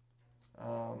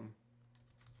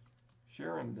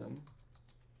 Sheridan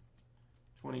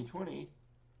 2020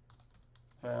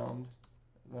 found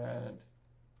that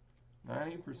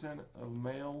 90% of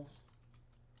males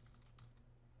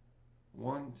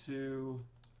want to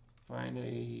find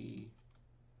a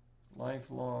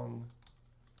lifelong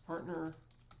partner,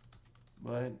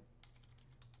 but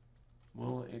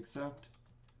will accept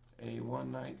a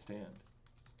one-night stand.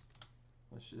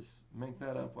 Let's just make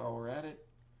that up while we're at it.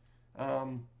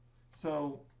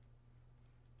 So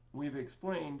we've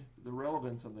explained the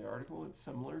relevance of the article. It's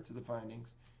similar to the findings.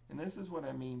 And this is what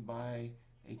I mean by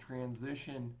a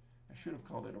transition. I should have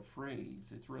called it a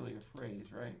phrase. It's really a phrase,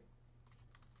 right?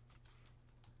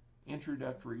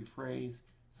 Introductory phrase,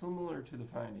 similar to the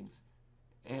findings.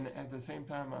 And at the same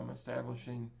time, I'm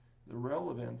establishing the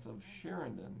relevance of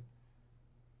Sheridan.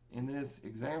 In this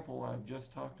example, I've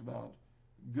just talked about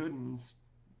Goodin's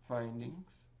findings,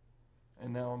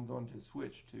 and now I'm going to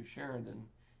switch to Sheridan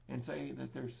and say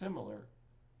that they're similar.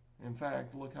 In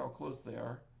fact, look how close they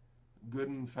are.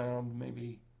 Goodin found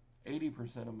maybe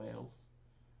 80% of males,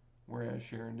 whereas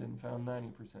Sheridan found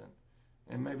 90%.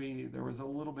 And maybe there was a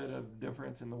little bit of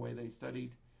difference in the way they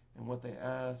studied and what they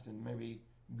asked, and maybe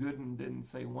Goodin didn't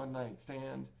say one-night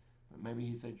stand, but maybe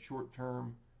he said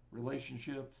short-term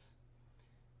relationships.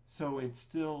 So it's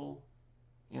still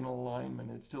in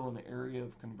alignment. It's still an area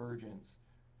of convergence.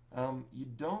 You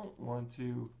don't want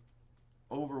to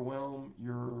overwhelm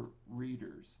your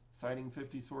readers. Citing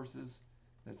 50 sources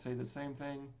that say the same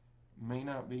thing may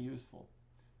not be useful.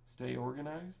 Stay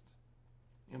organized,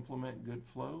 implement good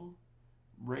flow,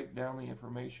 break down the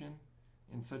information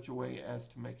in such a way as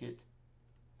to make it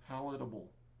palatable,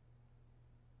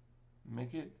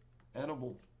 make it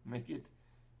edible, make it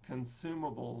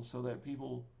consumable, so that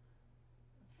people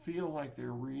feel like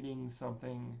they're reading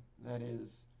something that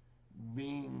is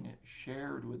being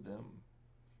shared with them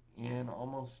in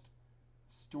almost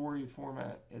story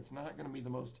format. It's not going to be the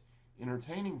most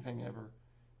entertaining thing ever,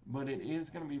 but it is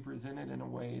going to be presented in a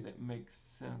way that makes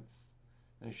sense,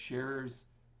 that shares,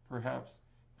 perhaps,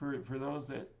 for those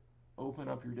that open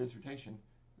up your dissertation,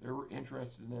 they're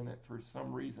interested in it for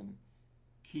some reason.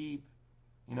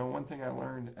 One thing I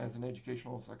learned as an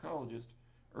educational psychologist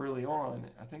early on,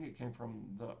 I think it came from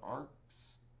the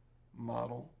ARCS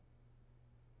model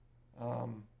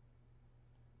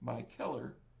by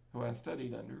Keller, who I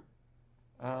studied under.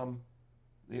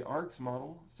 The ARCS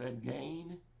model said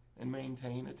gain and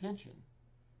maintain attention.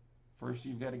 First,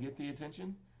 you've got to get the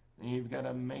attention, and you've got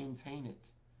to maintain it.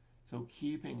 So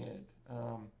keeping it.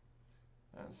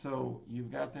 So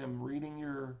you've got them reading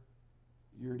your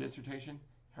dissertation.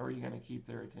 How are you going to keep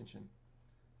their attention?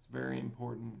 It's very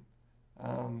important.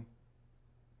 Of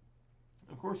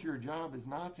course, your job is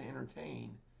not to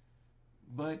entertain,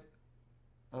 but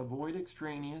avoid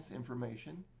extraneous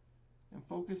information and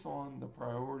focus on the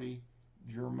priority,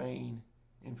 germane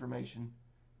information,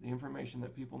 the information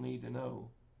that people need to know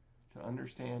to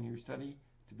understand your study,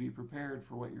 to be prepared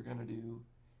for what you're going to do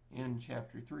in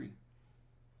Chapter 3.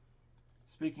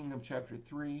 Speaking of Chapter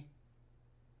 3,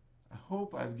 I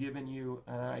hope I've given you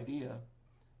an idea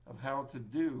of how to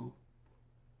do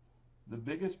the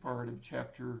biggest part of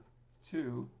Chapter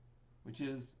 2, which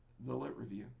is the lit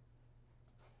review.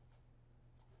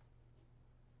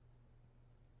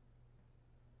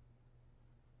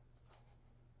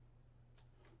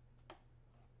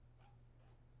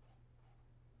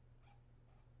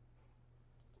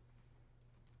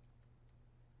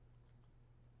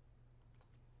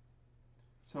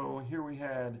 So here we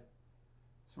had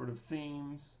sort of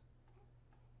themes.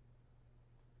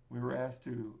 We were asked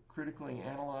to critically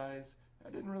analyze. I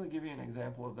didn't really give you an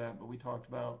example of that, but we talked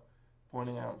about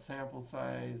pointing out sample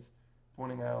size,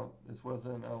 pointing out this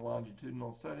wasn't a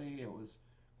longitudinal study, it was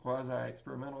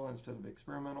quasi-experimental instead of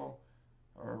experimental,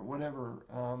 or whatever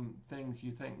things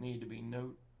you think need to be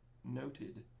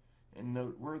noted and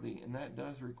noteworthy. And that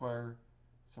does require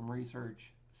some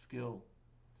research skill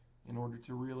in order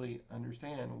to really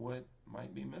understand what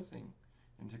might be missing,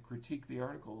 and to critique the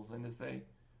articles and to say,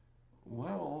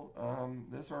 well,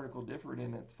 this article differed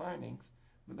in its findings,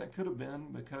 but that could have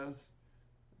been because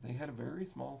they had a very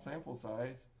small sample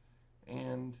size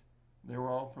and they were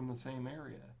all from the same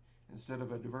area, instead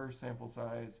of a diverse sample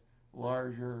size,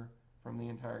 larger, from the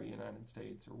entire United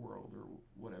States or world or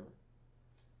whatever.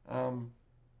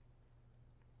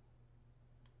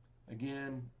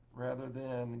 Again, rather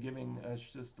than giving us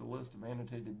just a list of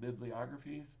annotated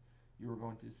bibliographies, you are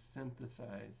going to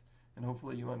synthesize, and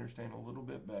hopefully you understand a little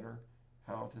bit better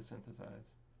how to synthesize.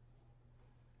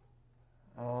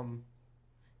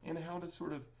 And how to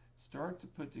sort of start to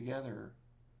put together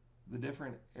the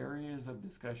different areas of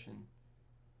discussion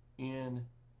in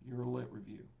your lit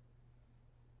review.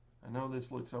 I know this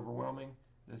looks overwhelming.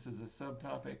 This is a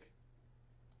subtopic.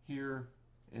 Here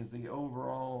is the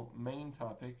overall main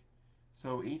topic.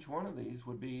 So each one of these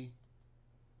would be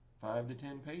 5 to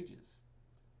 10 pages.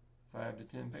 5 to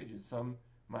 10 pages. Some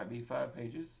might be 5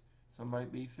 pages. Some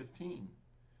might be 15.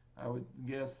 I would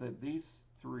guess that these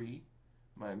three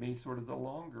might be sort of the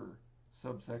longer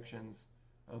subsections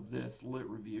of this lit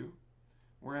review,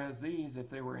 whereas these, if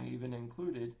they were even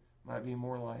included, might be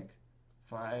more like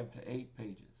 5 to 8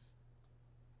 pages.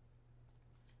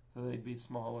 So they'd be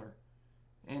smaller.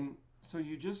 And so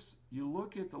you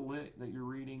look at the lit that you're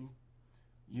reading,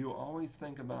 you always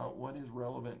think about what is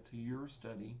relevant to your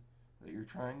study that you're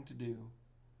trying to do,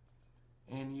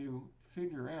 and you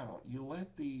figure out, you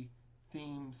let the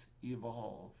themes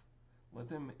evolve, let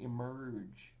them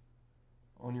emerge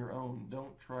on your own.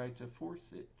 Don't try to force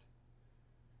it.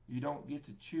 You don't get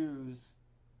to choose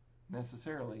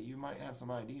necessarily. You might have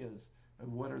some ideas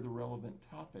of what are the relevant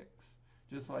topics,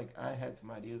 just like I had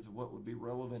some ideas of what would be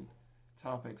relevant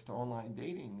topics to online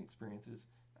dating experiences.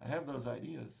 I have those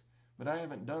ideas, but I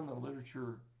haven't done the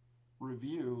literature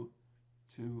review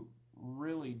to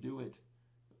really do it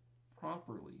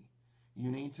properly.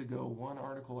 You need to go one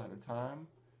article at a time,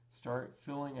 start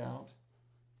filling out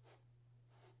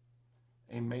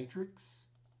a matrix.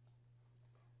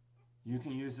 You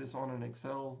can use this on an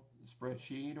Excel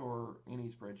spreadsheet or any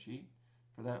spreadsheet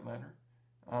for that matter,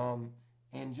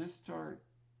 and just start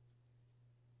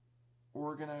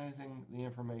organizing the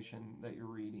information that you're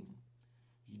reading.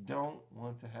 You don't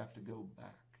want to have to go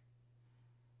back.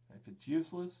 If it's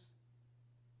useless,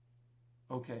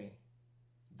 okay,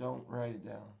 don't write it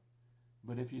down.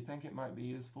 But if you think it might be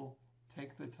useful,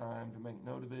 take the time to make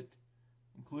note of it,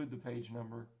 include the page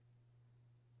number,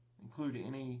 include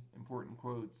any important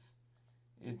quotes.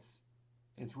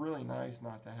 It's really nice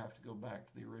not to have to go back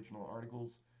to the original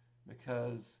articles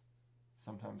because it's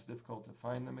sometimes difficult to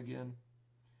find them again.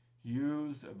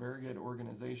 Use a very good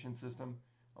organization system.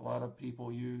 A lot of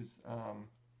people use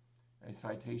a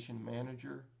citation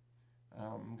manager.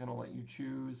 I'm going to let you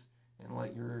choose and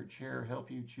let your chair help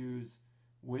you choose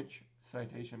which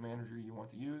citation manager you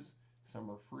want to use. Some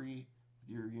are free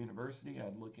with your university.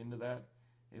 I'd look into that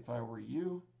if I were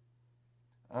you.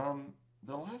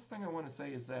 The last thing I want to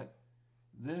say is that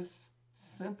this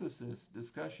synthesis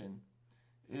discussion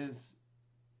is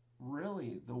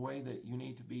really the way that you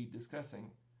need to be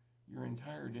discussing your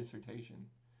entire dissertation.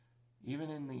 Even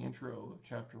in the intro of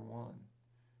chapter 1,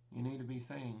 you need to be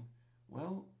saying,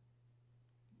 well,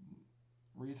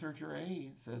 researcher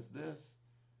A says this.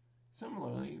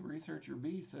 Similarly, researcher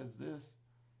B says this,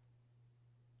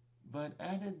 but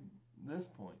added this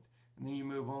point. And then you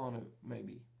move on,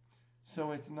 maybe.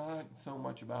 So it's not so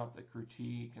much about the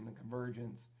critique and the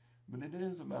convergence, but it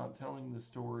is about telling the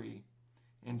story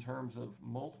in terms of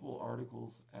multiple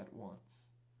articles at once.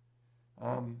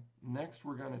 Next,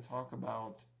 we're going to talk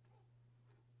about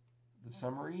the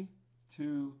summary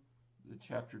to the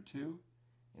chapter 2,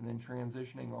 and then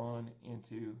transitioning on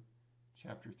into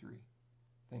chapter 3.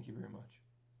 Thank you very much.